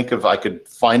seriously and think if I could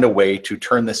find a way to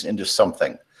turn this into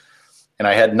something. And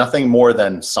I had nothing more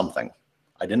than something.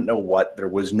 I didn't know what. There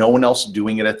was no one else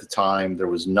doing it at the time. There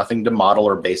was nothing to model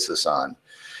or base this on.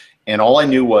 And all I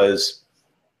knew was,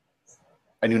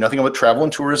 I knew nothing about travel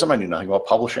and tourism. I knew nothing about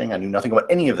publishing. I knew nothing about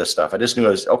any of this stuff. I just knew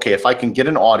I was, okay, if I can get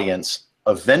an audience,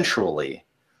 eventually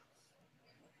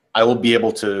I will be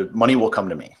able to, money will come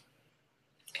to me.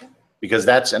 Because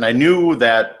that's, and I knew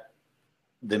that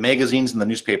the magazines and the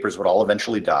newspapers would all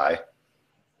eventually die.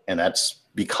 And that's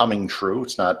becoming true.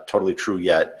 It's not totally true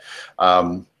yet.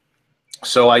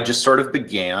 So I just sort of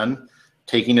began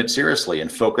taking it seriously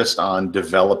and focused on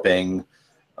developing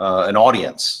an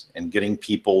audience and getting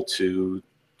people to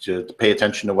pay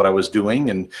attention to what I was doing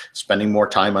and spending more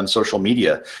time on social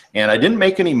media. And I didn't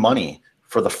make any money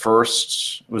for the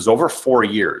first, it was over 4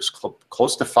 years,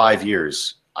 close to 5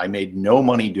 years. I made no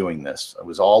money doing this. I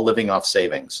was all living off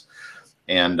savings.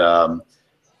 And,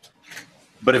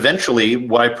 but eventually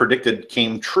what I predicted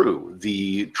came true.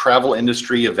 The travel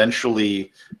industry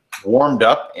eventually warmed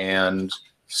up and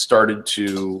started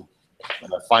to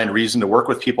find reason to work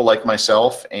with people like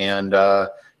myself. And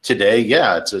today,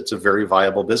 yeah, it's a very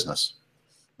viable business,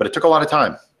 but it took a lot of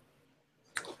time.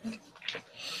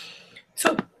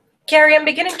 So, Gary, I'm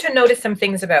beginning to notice some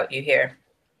things about you here.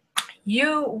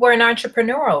 You were an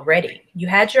entrepreneur already. You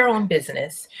had your own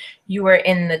business. You were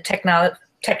in the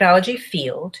technology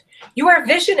field. You were a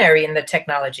visionary in the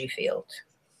technology field.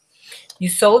 You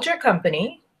sold your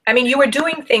company. I mean, you were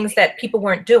doing things that people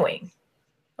weren't doing.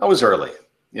 I was early,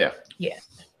 yeah. Yeah.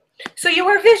 So you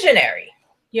were visionary.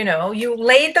 You know, you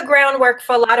laid the groundwork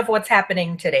for a lot of what's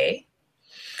happening today.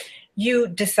 You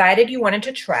decided you wanted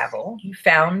to travel. You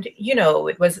found, you know,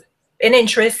 it was an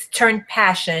interest turned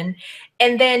passion.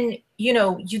 And then, you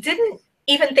know, you didn't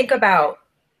even think about,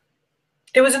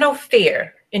 there was no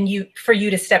fear in you for you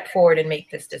to step forward and make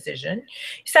this decision.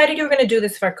 You decided you were going to do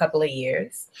this for a couple of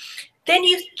years. Then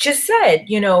you just said,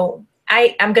 you know,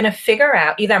 I'm going to figure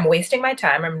out, either I'm wasting my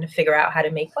time or I'm going to figure out how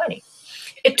to make money.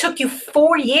 It took you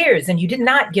 4 years and you did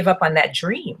not give up on that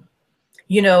dream.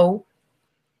 You know,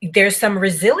 there's some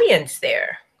resilience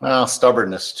there. Well,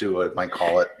 stubbornness too, I might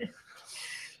call it.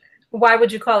 Why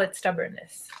would you call it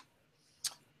stubbornness?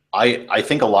 I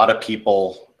think a lot of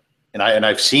people, and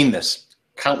I've seen this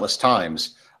countless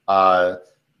times,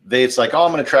 it's like, oh,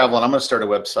 I'm going to travel and I'm going to start a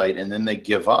website, and then they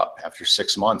give up after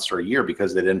 6 months or a year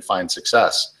because they didn't find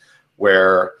success.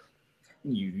 Where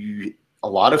a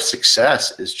lot of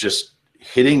success is just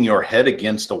hitting your head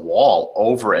against a wall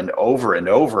over and over and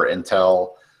over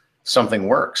until something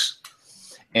works.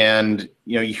 And,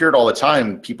 you know, you hear it all the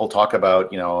time. People talk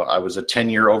about, you know, I was a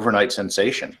 10-year overnight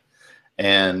sensation,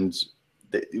 and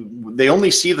they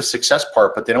only see the success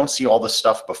part, but they don't see all the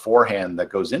stuff beforehand that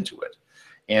goes into it.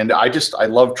 And I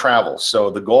love travel. So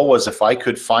the goal was, if I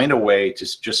could find a way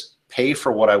to just pay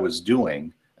for what I was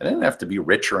doing, I didn't have to be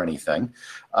rich or anything,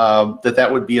 that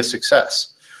would be a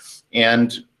success.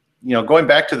 And, you know, going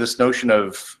back to this notion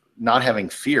of not having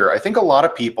fear, I think a lot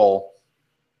of people,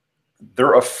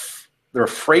 they're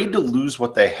afraid to lose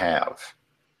what they have.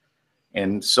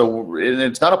 And so, and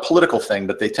it's not a political thing,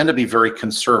 but they tend to be very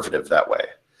conservative that way.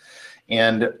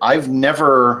 And I've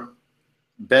never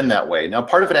been that way. Now,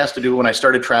 part of it has to do, when I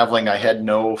started traveling, I had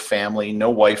no family, no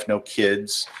wife, no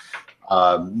kids,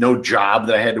 no job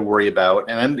that I had to worry about.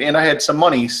 And I had some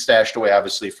money stashed away,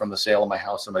 obviously, from the sale of my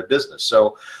house and my business.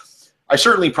 So I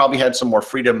certainly probably had some more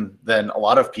freedom than a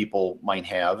lot of people might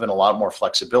have, and a lot more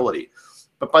flexibility.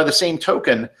 But by the same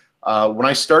token, when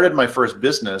I started my first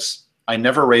business, I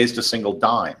never raised a single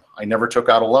dime. I never took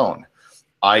out a loan.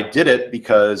 I did it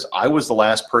because I was the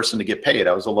last person to get paid.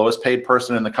 I was the lowest paid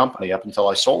person in the company up until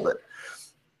I sold it.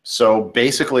 So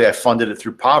basically, I funded it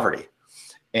through poverty.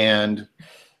 And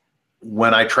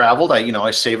when I traveled,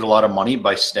 I saved a lot of money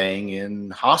by staying in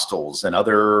hostels and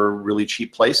other really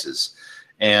cheap places.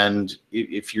 And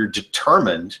if you're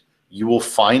determined, you will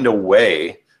find a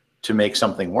way to make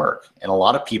something work. And a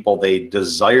lot of people, they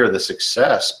desire the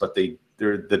success, but the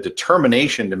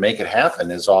determination to make it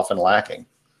happen is often lacking.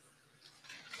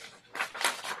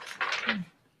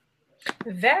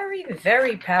 Very,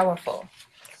 very powerful.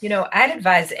 You know, I'd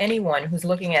advise anyone who's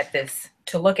looking at this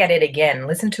to look at it again,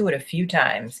 listen to it a few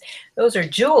times. Those are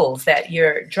jewels that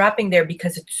you're dropping there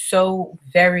because it's so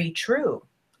very true,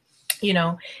 you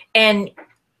know, and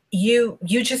you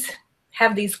just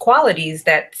have these qualities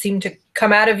that seem to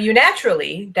come out of you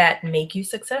naturally that make you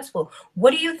successful.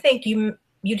 What do you think?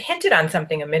 You'd hinted on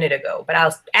something a minute ago, but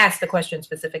I'll ask the question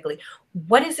specifically.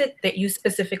 What is it that you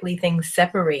specifically think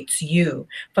separates you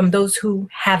from those who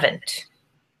haven't?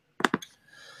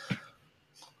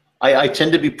 I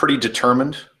tend to be pretty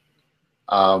determined.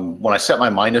 When I set my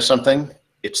mind to something,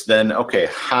 it's then, okay,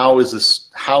 how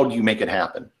do you make it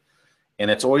happen? And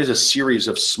it's always a series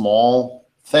of small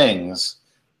things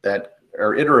that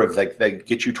are iterative that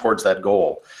get you towards that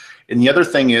goal. And the other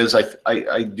thing is,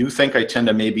 I do think I tend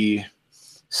to maybe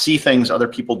see things other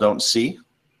people don't see.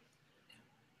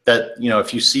 That, you know,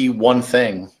 if you see one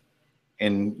thing,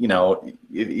 and, you know,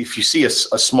 if you see a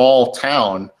small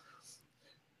town,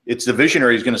 it's the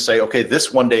visionary is going to say, okay,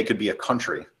 this one day could be a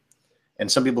country.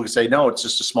 And some people can say, no, it's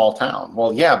just a small town.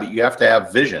 Well, yeah, but you have to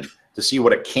have vision to see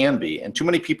what it can be. And too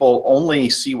many people only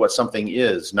see what something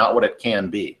is, not what it can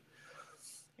be.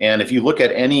 And if you look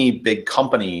at any big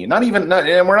company, and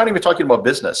we're not even talking about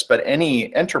business, but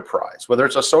any enterprise, whether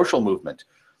it's a social movement,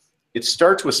 it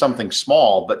starts with something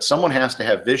small, but someone has to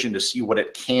have vision to see what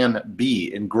it can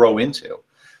be and grow into.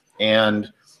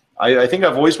 And I think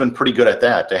I've always been pretty good at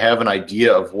that, to have an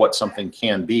idea of what something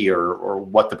can be or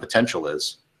what the potential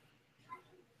is.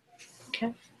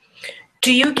 Okay.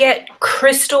 Do you get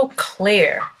crystal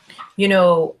clear, you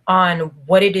know, on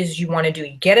what it is you want to do?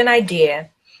 You get an idea.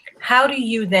 How do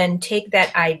you then take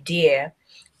that idea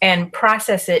and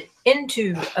process it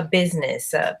into a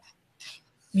business?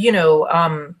 You know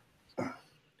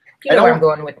where I'm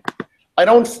going with.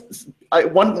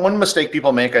 One mistake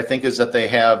people make, I think, is that they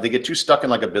get too stuck in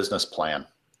like a business plan.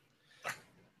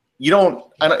 I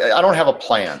don't have a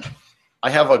plan.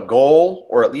 I have a goal,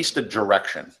 or at least a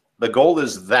direction. The goal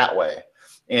is that way.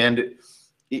 And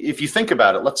if you think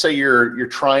about it, let's say you're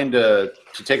trying to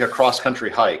take a cross-country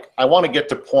hike. I want to get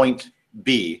to point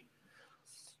B,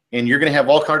 and you're going to have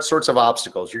all sorts of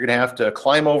obstacles. You're going to have to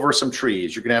climb over some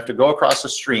trees. You're going to have to go across a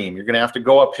stream. You're going to have to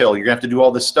go uphill. You're going to have to do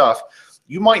all this stuff.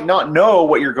 You might not know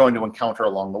what you're going to encounter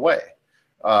along the way.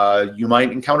 You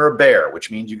might encounter a bear, which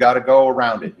means you got to go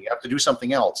around it. You have to do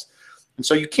something else. And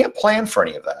so you can't plan for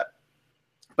any of that.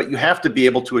 But you have to be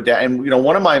able to adapt. And, you know,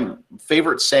 one of my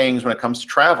favorite sayings when it comes to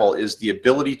travel is the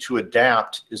ability to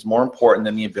adapt is more important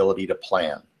than the ability to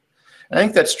plan. And I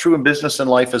think that's true in business and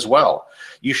life as well.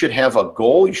 You should have a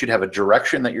goal. You should have a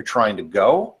direction that you're trying to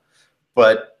go.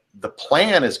 But the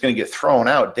plan is going to get thrown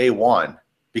out day one,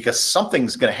 because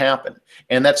something's going to happen.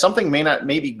 And that something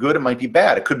may be good, it might be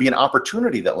bad. It could be an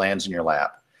opportunity that lands in your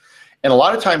lap. And a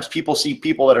lot of times people see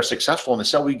people that are successful and they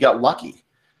say, we got lucky.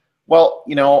 Well,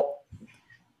 you know,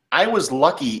 I was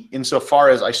lucky insofar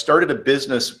as I started a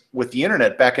business with the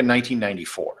internet back in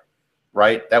 1994,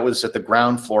 right? That was at the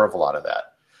ground floor of a lot of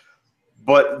that.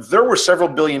 But there were several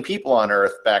billion people on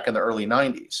Earth back in the early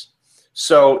 90s.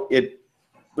 So there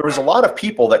was a lot of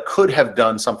people that could have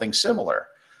done something similar,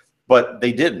 but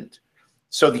they didn't.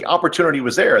 So the opportunity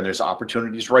was there, and there's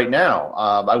opportunities right now.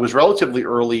 I was relatively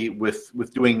early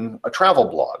with doing a travel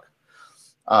blog.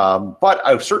 But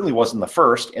I certainly wasn't the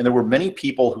first, and there were many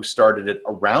people who started it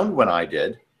around when I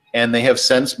did, and they have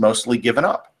since mostly given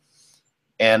up.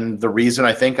 And the reason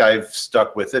I think I've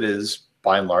stuck with it is,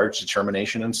 by and large,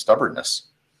 determination and stubbornness.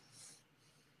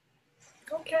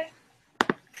 Okay.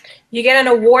 You get an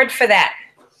award for that.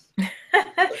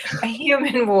 A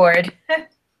human award.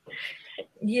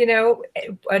 You know,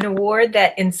 an award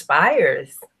that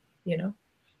inspires, you know.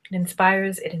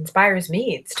 It inspires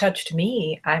me. It's touched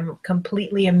me. I'm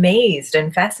completely amazed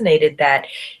and fascinated that,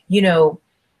 you know,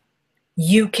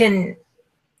 you can,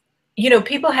 you know,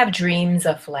 people have dreams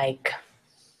of like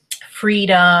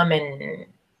freedom and,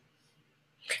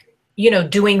 you know,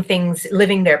 doing things,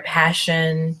 living their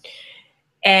passion.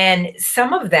 And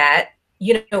some of that,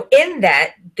 you know, in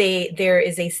that there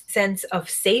is a sense of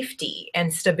safety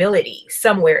and stability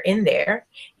somewhere in there,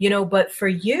 you know, but for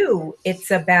you,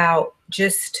 it's about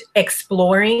just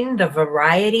exploring the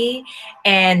variety.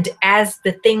 And as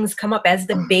the things come up, as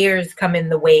the bears come in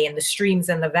the way and the streams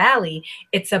in the valley,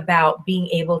 it's about being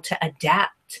able to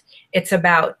adapt. It's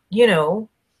about, you know,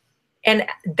 and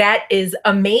that is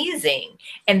amazing.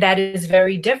 And that is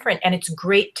very different. And it's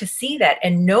great to see that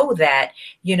and know that,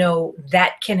 you know,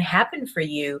 that can happen for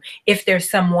you if there's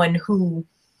someone who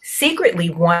secretly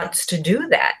wants to do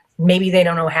that. Maybe they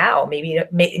don't know how.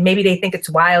 Maybe they think it's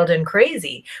wild and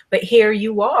crazy. But here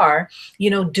you are,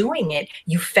 you know, doing it.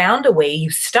 You found a way,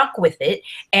 you stuck with it,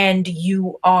 and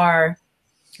you are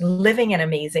living an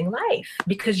amazing life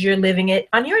because you're living it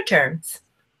on your terms.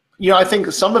 You know, I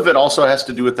think some of it also has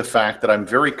to do with the fact that I'm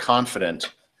very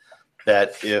confident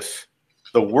that if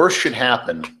the worst should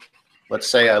happen, let's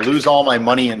say I lose all my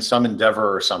money in some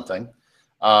endeavor or something,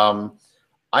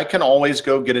 I can always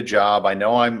go get a job. I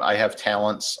know I have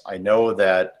talents. I know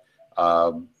that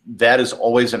that is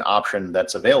always an option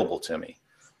that's available to me,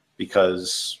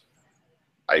 because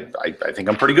I think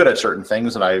I'm pretty good at certain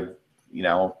things, and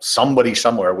somebody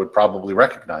somewhere would probably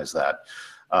recognize that.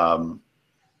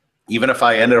 Even if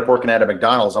I ended up working at a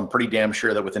McDonald's, I'm pretty damn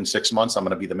sure that within 6 months, I'm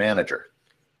going to be the manager.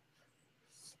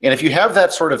 And if you have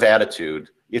that sort of attitude,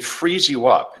 it frees you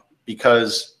up,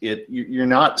 because you're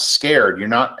not scared. You're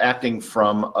not acting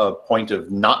from a point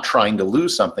of not trying to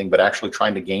lose something, but actually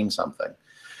trying to gain something.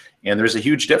 And there's a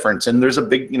huge difference. And there's a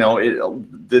big,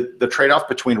 the trade-off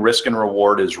between risk and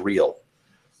reward is real.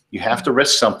 You have to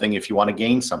risk something if you want to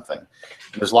gain something.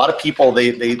 There's a lot of people,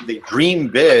 they dream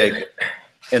big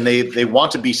and they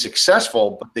want to be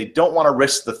successful, but they don't want to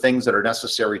risk the things that are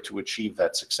necessary to achieve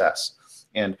that success.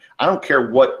 And I don't care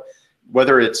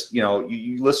whether it's,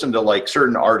 you listen to like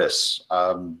certain artists.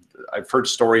 I've heard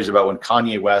stories about when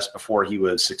Kanye West, before he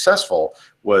was successful,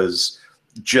 was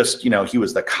just, he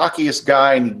was the cockiest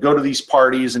guy, and he'd go to these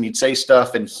parties and he'd say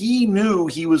stuff, and he knew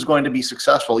he was going to be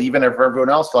successful, even if everyone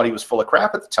else thought he was full of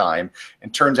crap at the time.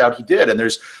 And turns out he did. And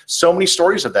there's so many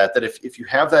stories of that, that if you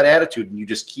have that attitude and you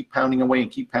just keep pounding away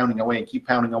and keep pounding away and keep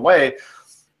pounding away,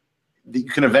 you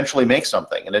can eventually make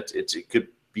something. And it could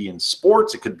be in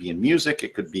sports, it could be in music,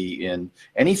 it could be in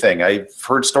anything. I've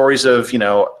heard stories of,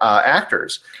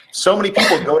 actors. So many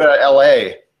people go to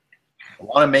LA,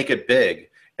 want to make it big.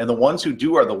 And the ones who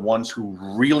do are the ones who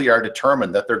really are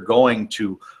determined that they're going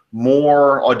to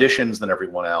more auditions than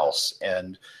everyone else.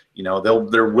 And,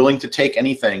 they're willing to take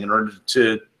anything in order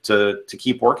to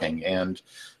keep working. And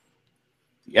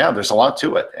yeah, there's a lot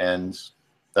to it. And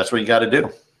that's what you got to do.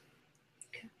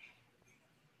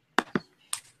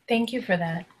 Thank you for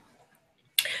that.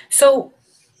 So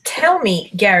tell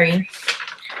me, Gary,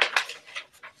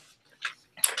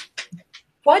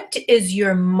 what is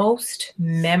your most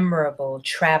memorable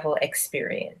travel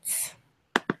experience?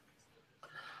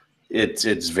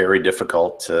 It's very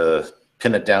difficult to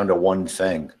pin it down to one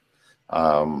thing.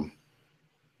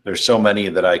 There's so many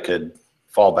that I could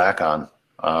fall back on.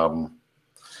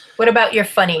 What about your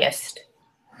funniest?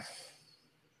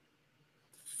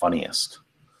 Funniest.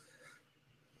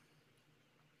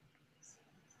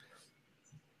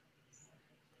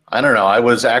 I don't know. I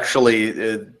was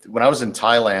actually, when I was in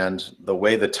Thailand, the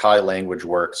way the Thai language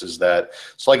works is that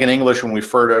it's like in English, when we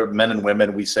refer to men and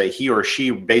women, we say he or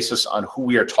she basis on who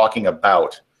we are talking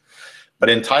about. But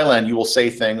in Thailand, you will say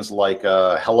things like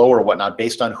hello or whatnot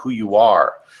based on who you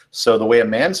are. So the way a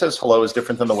man says hello is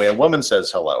different than the way a woman says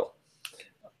hello.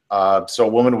 So a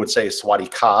woman would say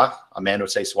sawasdee ka, a man would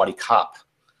say sawasdee kap.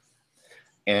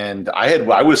 And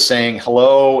I was saying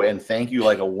hello and thank you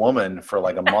like a woman for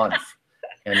like a month.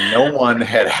 And no one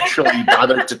had actually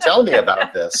bothered to tell me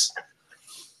about this.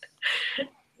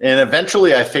 And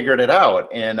eventually I figured it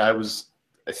out. And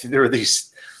there were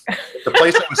these, the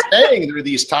place I was staying, there were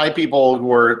these Thai people who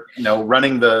were,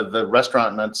 running the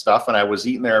restaurant and stuff. And I was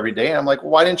eating there every day. And I'm like,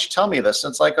 well, why didn't you tell me this?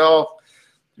 And it's like, oh,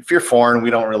 if you're foreign, we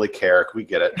don't really care. We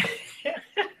get it.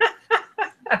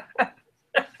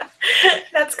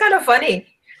 That's kind of funny.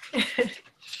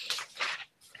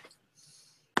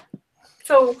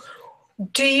 So,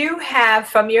 do you have,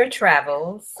 from your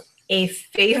travels, a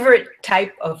favorite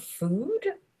type of food?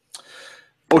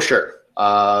 Oh, sure.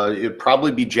 It'd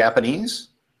probably be Japanese.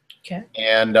 Okay.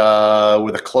 And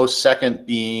with a close second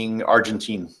being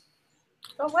Argentine.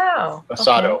 Oh, wow.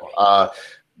 Asado. Okay.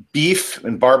 Beef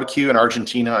and barbecue in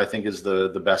Argentina, I think, is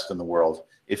the best in the world.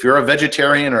 If you're a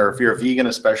vegetarian or if you're a vegan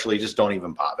especially, just don't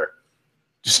even bother.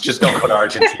 Just don't go to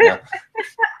Argentina.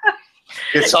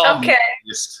 It's all okay.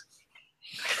 Just,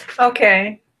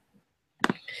 okay.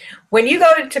 When you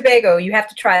go to Tobago, you have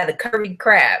to try the curried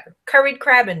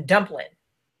crab and dumpling.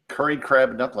 Curried crab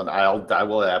and dumpling. I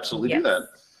will absolutely do that.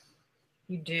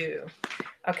 You do.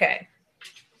 Okay.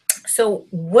 So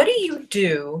what do you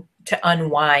do to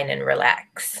unwind and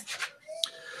relax?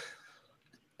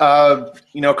 A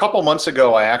couple months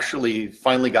ago, I actually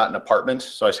finally got an apartment.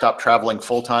 So I stopped traveling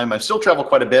full time. I still travel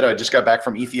quite a bit. I just got back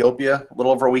from Ethiopia a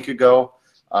little over a week ago.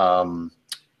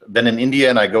 Been in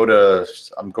India, and I'm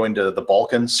going to the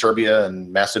Balkans, Serbia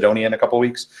and Macedonia in a couple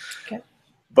weeks. Okay.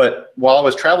 But while I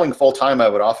was traveling full time, I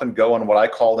would often go on what I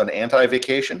called an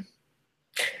anti-vacation,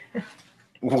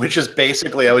 which is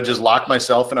basically I would just lock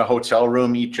myself in a hotel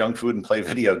room, eat junk food, and play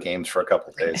video games for a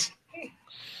couple of days.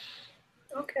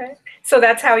 Okay. So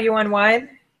that's how you unwind?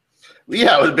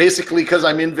 Yeah, it was basically because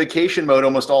I'm in vacation mode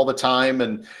almost all the time.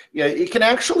 And yeah, it can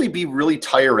actually be really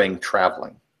tiring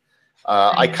traveling.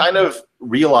 I kind of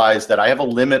realized that I have a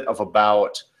limit of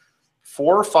about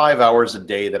 4 or 5 hours a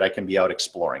day that I can be out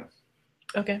exploring.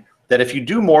 Okay. That if you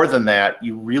do more than that,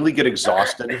 you really get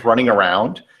exhausted running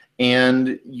around,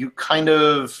 and you kind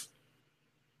of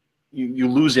you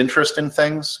lose interest in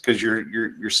things because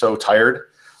you're so tired.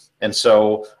 And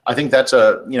so I think that's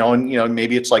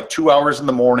maybe it's like 2 hours in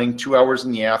the morning, 2 hours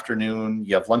in the afternoon,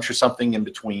 you have lunch or something in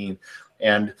between.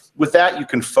 And with that, you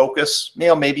can focus.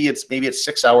 Maybe it's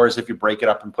 6 hours if you break it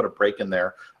up and put a break in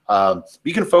there.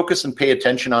 You can focus and pay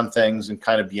attention on things and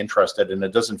kind of be interested, and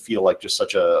it doesn't feel like just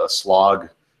such a slog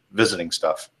visiting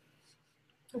stuff.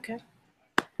 Okay.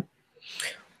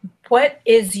 What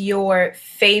is your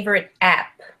favorite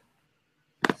app?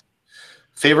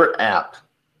 Favorite app?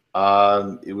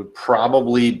 It would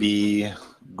probably be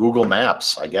Google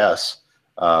Maps, I guess.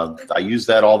 I use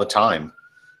that all the time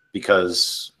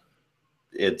because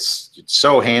it's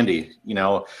so handy.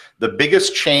 The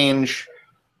biggest change.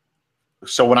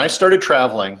 So when I started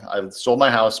traveling, I sold my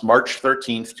house March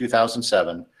 13th,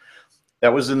 2007.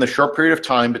 That was in the short period of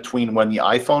time between when the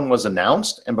iPhone was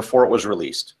announced and before it was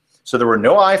released. So there were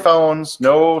no iPhones,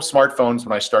 no smartphones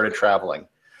when I started traveling.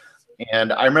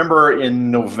 And I remember in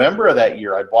November of that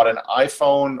year, I bought an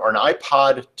iPhone or an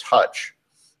iPod Touch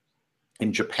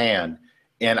in Japan.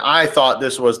 And I thought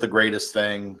this was the greatest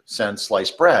thing since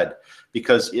sliced bread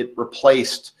because it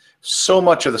replaced so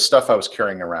much of the stuff I was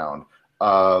carrying around.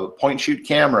 Point and shoot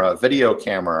camera, video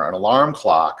camera, an alarm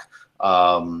clock,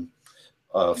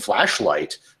 a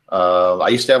flashlight. I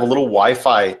used to have a little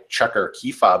Wi-Fi checker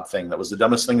key fob thing that was the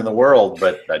dumbest thing in the world,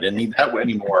 but I didn't need that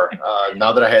anymore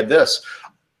now that I had this.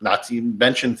 Not to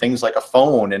mention things like a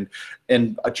phone and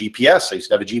a GPS. I used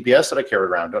to have a GPS that I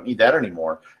carried around. Don't need that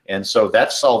anymore. And so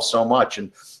that solves so much.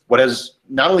 And what has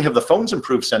not only have the phones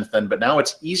improved since then, but now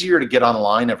it's easier to get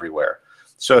online everywhere.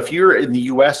 So if you're in the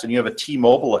US and you have a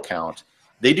T-Mobile account,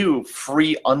 they do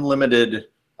free unlimited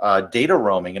data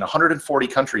roaming in 140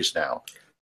 countries now.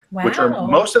 Wow. Which are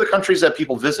most of the countries that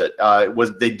people visit.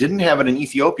 They didn't have it in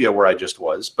Ethiopia where I just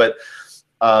was, but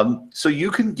so you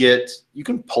can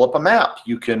pull up a map,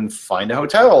 you can find a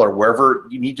hotel or wherever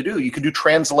you need to do. You can do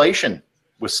translation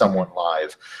with someone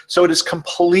live. So it has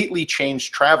completely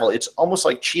changed travel. It's almost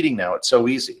like cheating now. It's so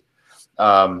easy.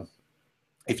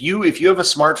 If you have a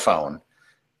smartphone,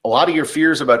 a lot of your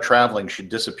fears about traveling should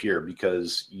disappear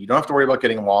because you don't have to worry about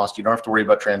getting lost. You don't have to worry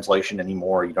about translation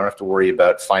anymore. You don't have to worry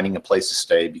about finding a place to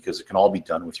stay because it can all be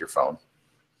done with your phone.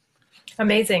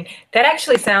 Amazing. That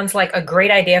actually sounds like a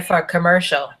great idea for a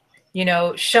commercial,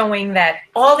 showing that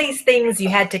all these things you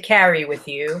had to carry with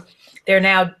you, they're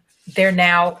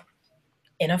now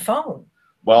in a phone.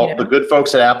 Well, the good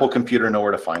folks at Apple Computer know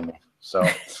where to find me. So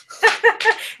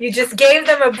you just gave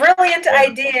them a brilliant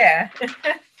idea.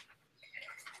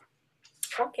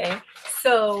 Okay,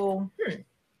 so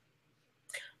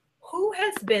who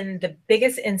has been the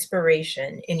biggest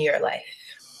inspiration in your life?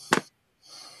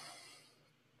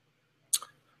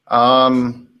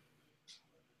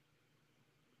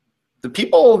 The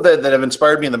people that have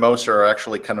inspired me the most are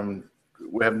actually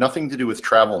have nothing to do with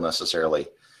travel necessarily.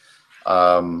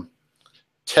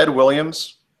 Ted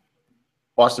Williams,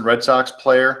 Boston Red Sox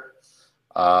player.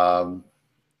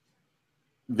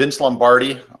 Vince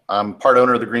Lombardi, I'm part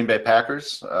owner of the Green Bay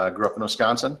Packers, grew up in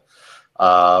Wisconsin.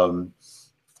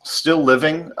 Still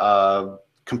living,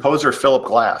 composer Philip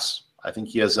Glass. I think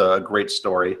he has a great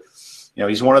story.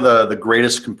 He's one of the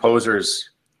greatest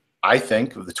composers, I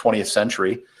think, of the 20th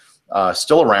century.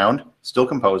 Still around, still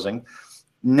composing.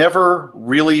 Never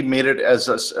really made it as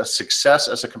a success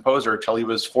as a composer until he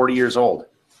was 40 years old.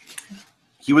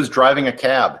 He was driving a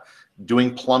cab,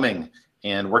 doing plumbing,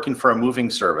 and working for a moving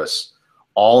service.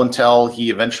 All until he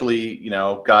eventually,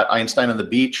 got Einstein on the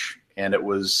Beach, and it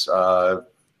was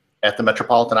at the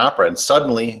Metropolitan Opera, and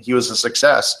suddenly he was a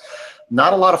success.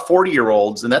 Not a lot of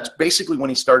 40-year-olds, and that's basically when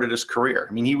he started his career.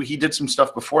 I mean, he did some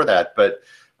stuff before that, but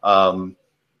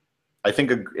I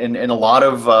think in a lot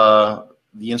of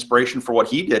the inspiration for what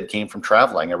he did came from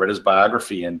traveling. I read his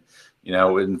biography, and it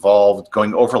involved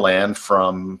going overland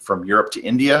from Europe to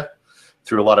India,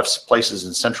 through a lot of places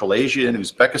in Central Asia and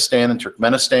Uzbekistan and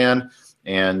Turkmenistan.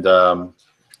 And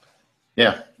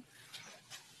yeah,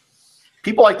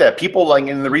 people like that.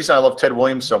 And the reason I love Ted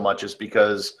Williams so much is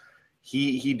because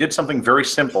he did something very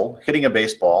simple, hitting a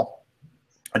baseball,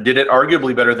 and did it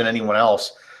arguably better than anyone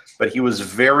else. But he was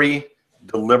very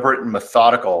deliberate and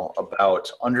methodical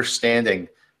about understanding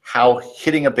how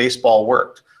hitting a baseball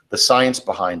worked, the science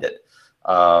behind it,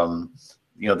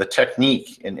 the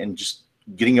technique, and just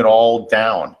getting it all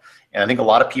down. And I think a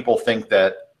lot of people think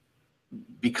that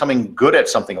becoming good at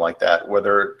something like that,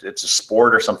 whether it's a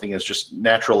sport or something, is just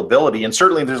natural ability. And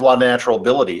certainly there's a lot of natural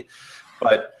ability,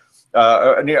 but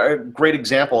A great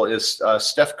example is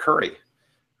Steph Curry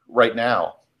right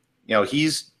now. You know,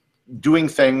 he's doing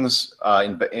things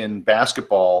in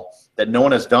basketball that no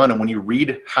one has done. And when you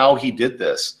read how he did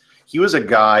this, he was a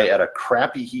guy at a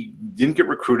crappy, he didn't get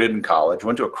recruited in college,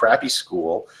 went to a crappy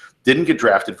school, didn't get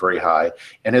drafted very high,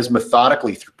 and has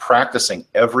methodically, through practicing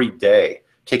every day,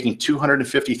 taking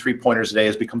 250 three-pointers a day,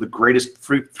 has become the greatest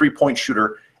three-point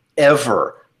shooter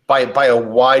ever by a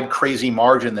wide, crazy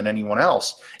margin than anyone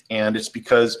else. And it's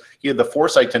because he had the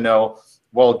foresight to know,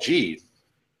 well, gee,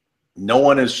 no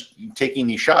one is taking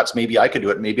these shots. Maybe I could do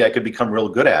it. Maybe I could become real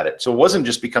good at it. So it wasn't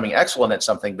just becoming excellent at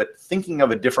something, but thinking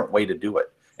of a different way to do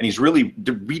it. And he's really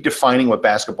redefining what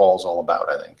basketball is all about,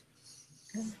 I think.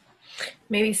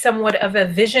 Maybe somewhat of a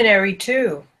visionary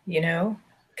too, you know,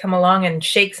 come along and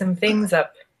shake some things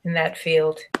up in that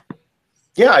field.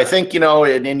 Yeah, I think, you know,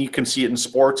 and you can see it in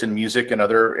sports and music and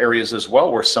other areas as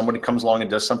well, where somebody comes along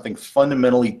and does something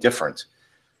fundamentally different,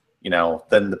 you know,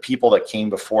 than the people that came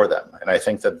before them. And I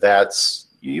think that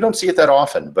you don't see it that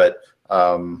often, but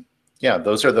yeah,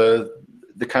 those are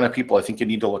the kind of people I think you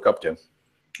need to look up to.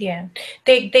 Yeah,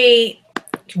 they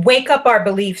wake up our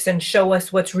beliefs and show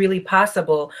us what's really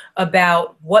possible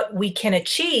about what we can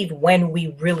achieve when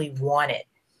we really want it.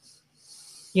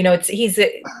 You know,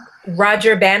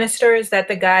 Roger Bannister, is that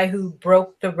the guy who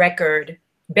broke the record?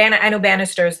 I know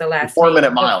Bannister is the last name.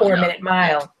 4-minute mile. The 4-minute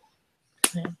mile.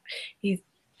 Yeah. He's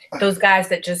those guys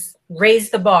that just raise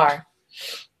the bar.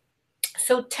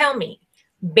 So tell me,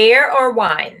 beer or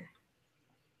wine?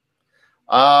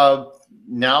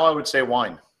 Now I would say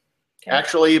wine. Okay.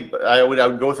 Actually, I would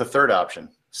go with a third option,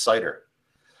 cider.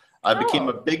 I became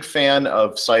a big fan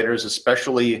of ciders,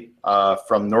 especially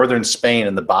from northern Spain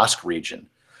in the Basque region.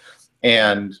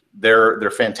 And they're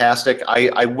fantastic.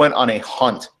 I went on a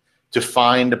hunt to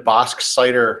find Basque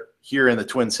cider here in the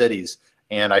Twin Cities,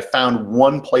 and I found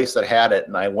one place that had it,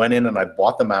 and I went in and I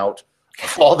bought them out,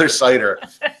 all their cider.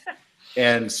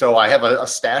 And so I have a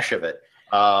stash of it.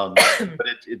 But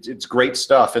it's great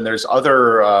stuff. And there's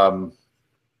other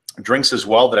drinks as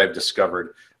well that I've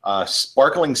discovered.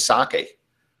 Sparkling sake,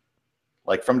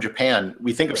 like from Japan.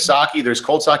 We think of sake, there's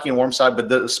cold sake and warm sake, but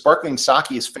the sparkling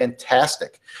sake is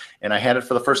fantastic. And I had it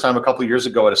for the first time a couple of years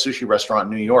ago at a sushi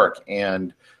restaurant in New York,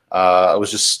 and I was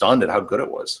just stunned at how good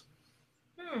it was.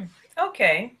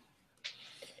 Okay.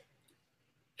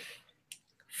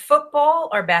 Football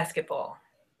or basketball?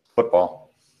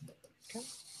 Football. Okay.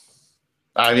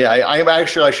 I'm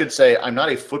actually, I should say, I'm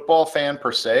not a football fan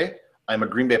per se. I'm a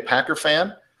Green Bay Packer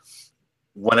fan.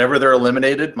 Whenever they're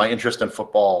eliminated, my interest in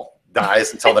football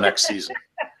dies until the next season.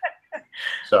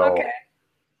 So.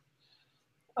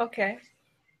 Okay.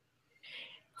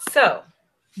 So,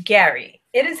 Gary,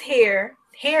 it is here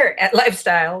at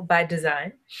Lifestyle by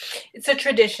Design. It's a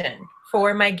tradition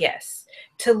for my guests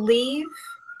to leave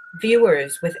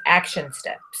viewers with action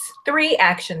steps, 3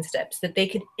 action steps that they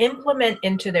could implement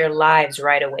into their lives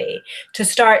right away to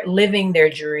start living their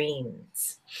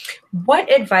dreams.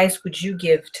 What advice would you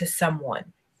give to someone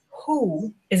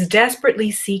who is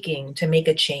desperately seeking to make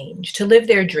a change, to live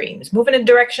their dreams, move in a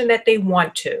direction that they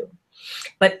want to,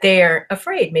 but they're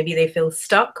afraid? Maybe they feel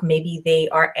stuck. Maybe they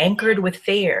are anchored with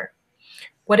fear.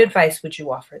 What advice would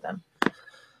you offer them?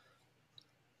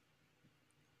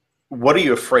 What are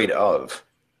you afraid of?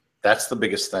 That's the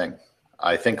biggest thing.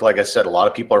 I think, like I said, a lot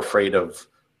of people are afraid of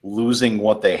losing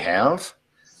what they have.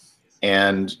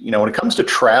 And, you know, when it comes to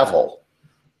travel,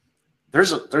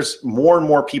 there's more and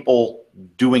more people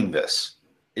doing this.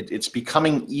 It's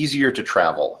becoming easier to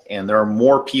travel, and there are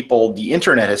more people. The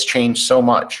internet has changed so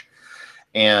much,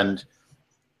 and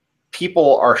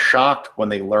people are shocked when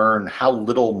they learn how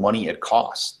little money it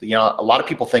costs. You know, a lot of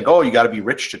people think, oh, you got to be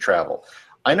rich to travel.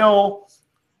 I know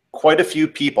quite a few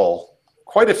people,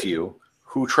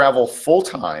 who travel full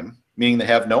time, meaning they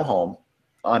have no home,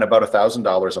 on about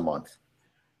 $1,000 a month.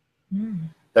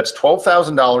 That's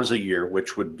 $12,000 a year,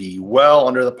 which would be well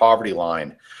under the poverty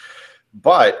line.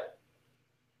 But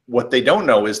what they don't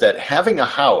know is that having a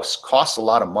house costs a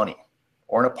lot of money,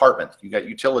 or an apartment. You got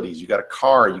utilities, you got a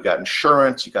car, you got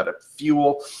insurance, you got a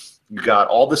fuel, you got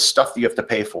all this stuff that you have to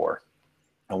pay for.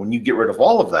 And when you get rid of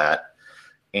all of that,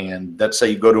 and let's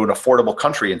say you go to an affordable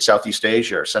country in Southeast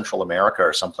Asia or Central America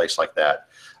or someplace like that,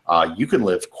 you can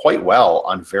live quite well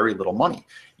on very little money.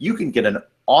 You can get an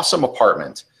awesome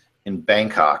apartment in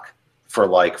Bangkok for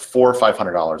like $400 or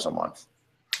 $500 a month.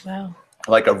 Wow.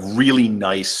 Like a really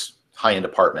nice high-end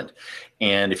apartment.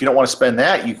 And if you don't want to spend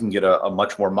that, you can get a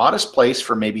much more modest place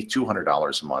for maybe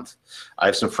 $200 a month. I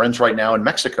have some friends right now in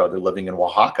Mexico. They're living in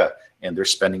Oaxaca, and they're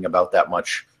spending about that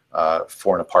much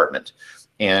for an apartment.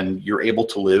 And you're able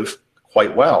to live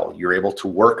quite well. You're able to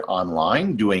work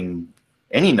online doing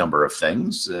any number of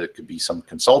things. It could be some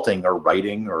consulting or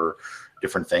writing or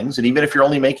different things. And even if you're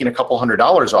only making a couple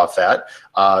 $100s off that,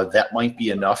 that might be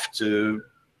enough to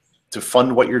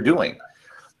fund what you're doing.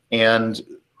 And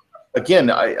again,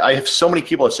 I have so many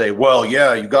people that say, well,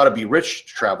 yeah, you got to be rich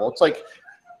to travel. It's like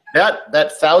that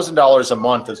 $1,000 a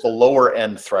month is the lower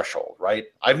end threshold, right?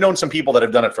 I've known some people that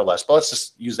have done it for less, but let's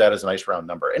just use that as a nice round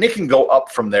number. And it can go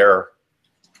up from there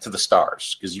to the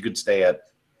stars, because you could stay at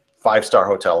 5-star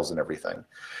hotels and everything.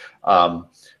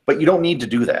 But you don't need to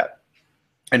do that.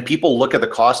 And people look at the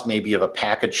cost maybe of a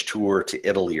package tour to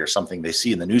Italy or something they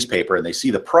see in the newspaper, and they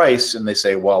see the price and they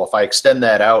say, well, if I extend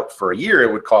that out for a year,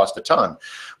 it would cost a ton.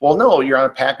 Well, no, you're on a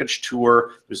package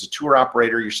tour. There's a tour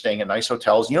operator. You're staying at nice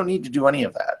hotels. You don't need to do any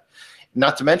of that.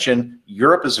 Not to mention,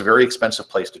 Europe is a very expensive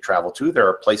place to travel to. There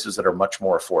are places that are much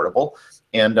more affordable.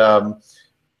 And,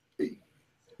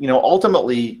 you know,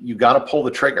 ultimately, you got to pull the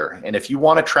trigger. And if you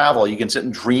want to travel, you can sit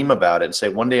and dream about it and say,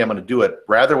 one day I'm going to do it.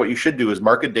 Rather, what you should do is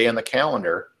mark a day on the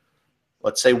calendar,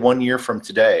 let's say 1 year from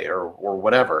today or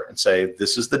whatever, and say,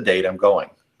 this is the date I'm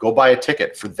going. Go buy a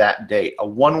ticket for that date, a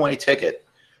one-way ticket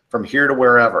from here to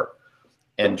wherever,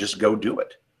 and just go do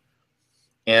it.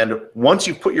 And once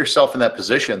you put yourself in that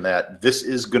position that this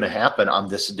is going to happen on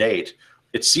this date,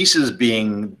 it ceases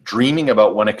being dreaming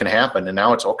about when it can happen. And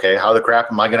now it's, okay, how the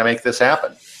crap am I going to make this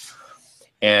happen?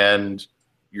 And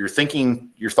you're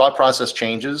thinking, your thought process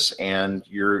changes, and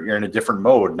you're in a different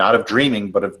mode, not of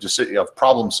dreaming, but of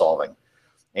problem solving.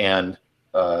 And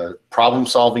problem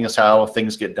solving is how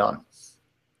things get done.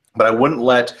 But I wouldn't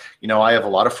let, you know, I have a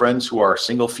lot of friends who are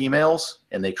single females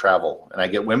and they travel. And I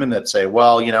get women that say,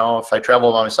 well, you know, if I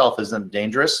travel by myself, isn't it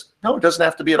dangerous? No, it doesn't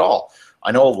have to be at all.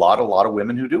 I know a lot of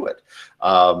women who do it.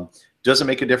 Doesn't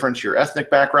make a difference your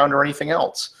ethnic background or anything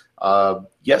else.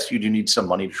 Yes, you do need some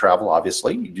money to travel,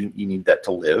 obviously. You need that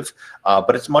to live,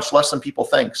 but it's much less than people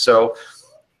think. So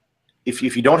if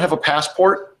you don't have a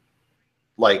passport,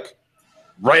 like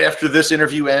right after this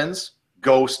interview ends,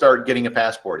 go start getting a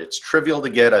passport. It's trivial to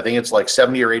get. I think it's like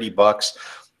 70 or 80 bucks.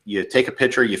 You take a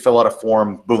picture, you fill out a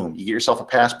form, boom, you get yourself a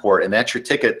passport, and that's your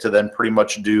ticket to then pretty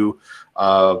much do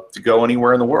to go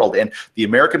anywhere in the world. And the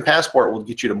American passport will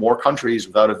get you to more countries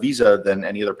without a visa than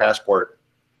any other passport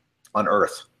on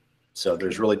earth. So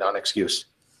there's really not an excuse.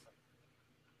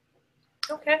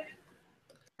 Okay.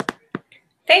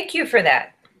 Thank you for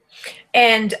that.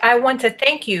 And I want to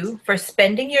thank you for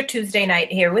spending your Tuesday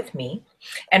night here with me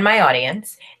and my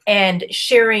audience and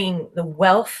sharing the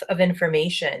wealth of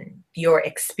information, your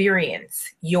experience,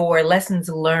 your lessons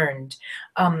learned.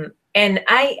 And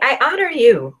I honor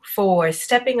you for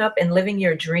stepping up and living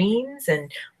your dreams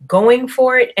and going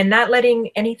for it and not letting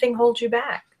anything hold you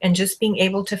back and just being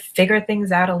able to figure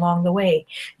things out along the way.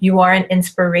 You are an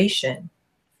inspiration.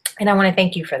 And I want to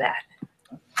thank you for that.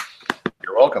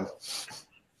 You're welcome.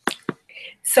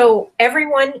 So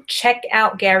everyone check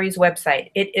out Gary's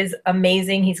website. It is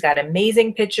amazing. He's got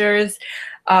amazing pictures.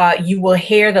 You will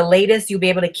hear the latest. You'll be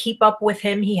able to keep up with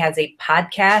him. He has a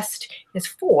podcast, there's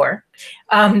 4,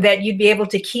 that you'd be able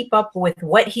to keep up with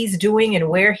what he's doing and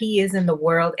where he is in the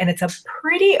world. And it's a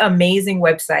pretty amazing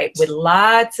website with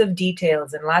lots of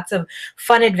details and lots of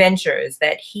fun adventures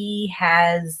that he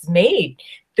has made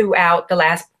throughout the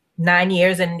last 9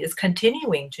 years and is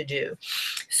continuing to do.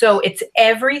 So it's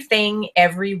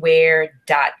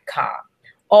everythingeverywhere.com.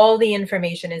 All the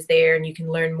information is there, and you can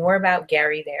learn more about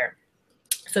Gary there.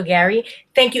 So Gary,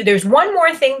 thank you. There's one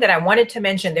more thing that I wanted to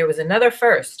mention. There was another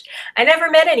first. I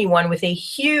never met anyone with a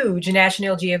huge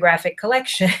National Geographic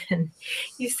collection.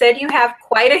 You said you have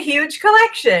quite a huge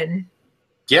collection.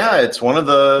 Yeah, it's one of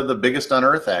the biggest on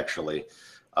earth, actually.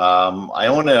 I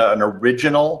own an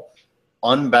original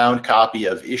unbound copy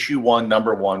of issue 1,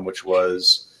 number 1, which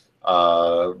was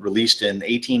released in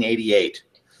 1888.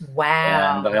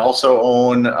 Wow. And I also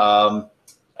own,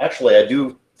 actually I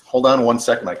do, hold on one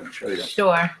second, I can show you.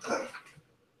 Sure.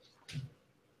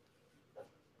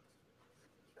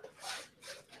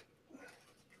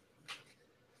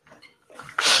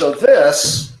 So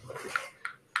this,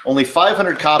 only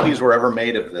 500 copies were ever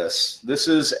made of this. This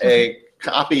is a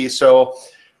copy, so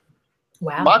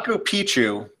wow. Machu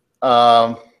Picchu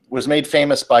was made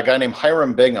famous by a guy named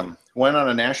Hiram Bingham, who went on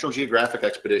a National Geographic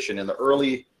expedition in the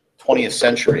early 20th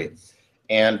century.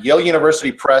 And Yale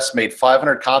University Press made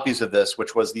 500 copies of this,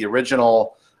 which was the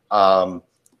original kind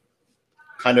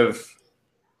of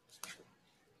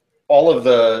all of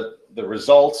the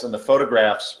results and the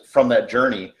photographs from that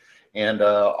journey. And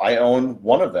I own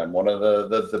one of them, one of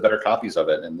the better copies of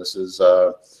it. And this is,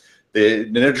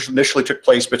 it initially took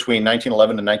place between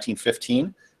 1911 and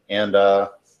 1915. And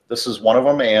this is one of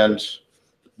them, and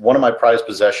one of my prized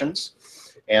possessions.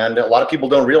 And a lot of people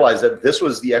don't realize that this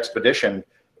was the expedition.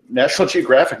 National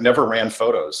Geographic never ran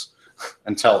photos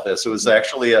until this. It was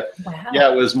actually a,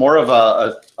 yeah, it was more of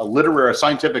a literary, a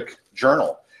scientific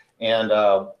journal. And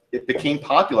it became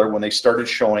popular when they started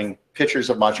showing pictures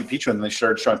of Machu Picchu, and they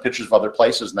started showing pictures of other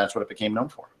places, and that's what it became known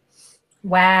for.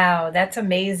 Wow, that's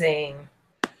amazing.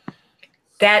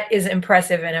 That is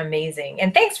impressive and amazing.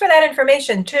 And thanks for that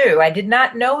information too. I did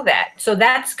not know that. So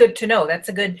that's good to know. That's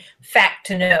a good fact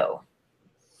to know.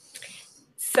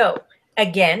 So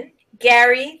again,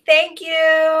 Gary, thank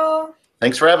you.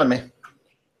 Thanks for having me.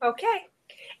 Okay.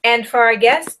 And for our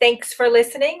guests, thanks for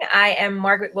listening. I am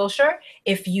Margaret Wiltshire.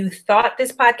 If you thought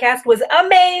this podcast was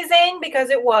amazing,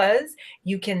 because it was,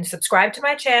 you can subscribe to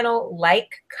my channel,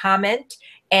 like, comment,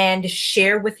 and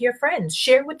share with your friends.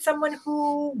 Share with someone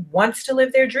who wants to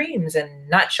live their dreams and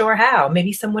not sure how.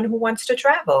 Maybe someone who wants to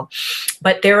travel,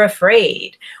 but they're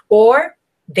afraid. Or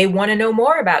they want to know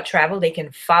more about travel. They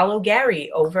can follow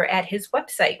Gary over at his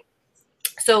website.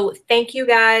 So thank you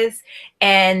guys.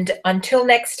 And until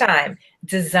next time,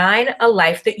 design a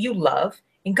life that you love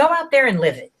and go out there and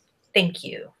live it. Thank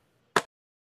you.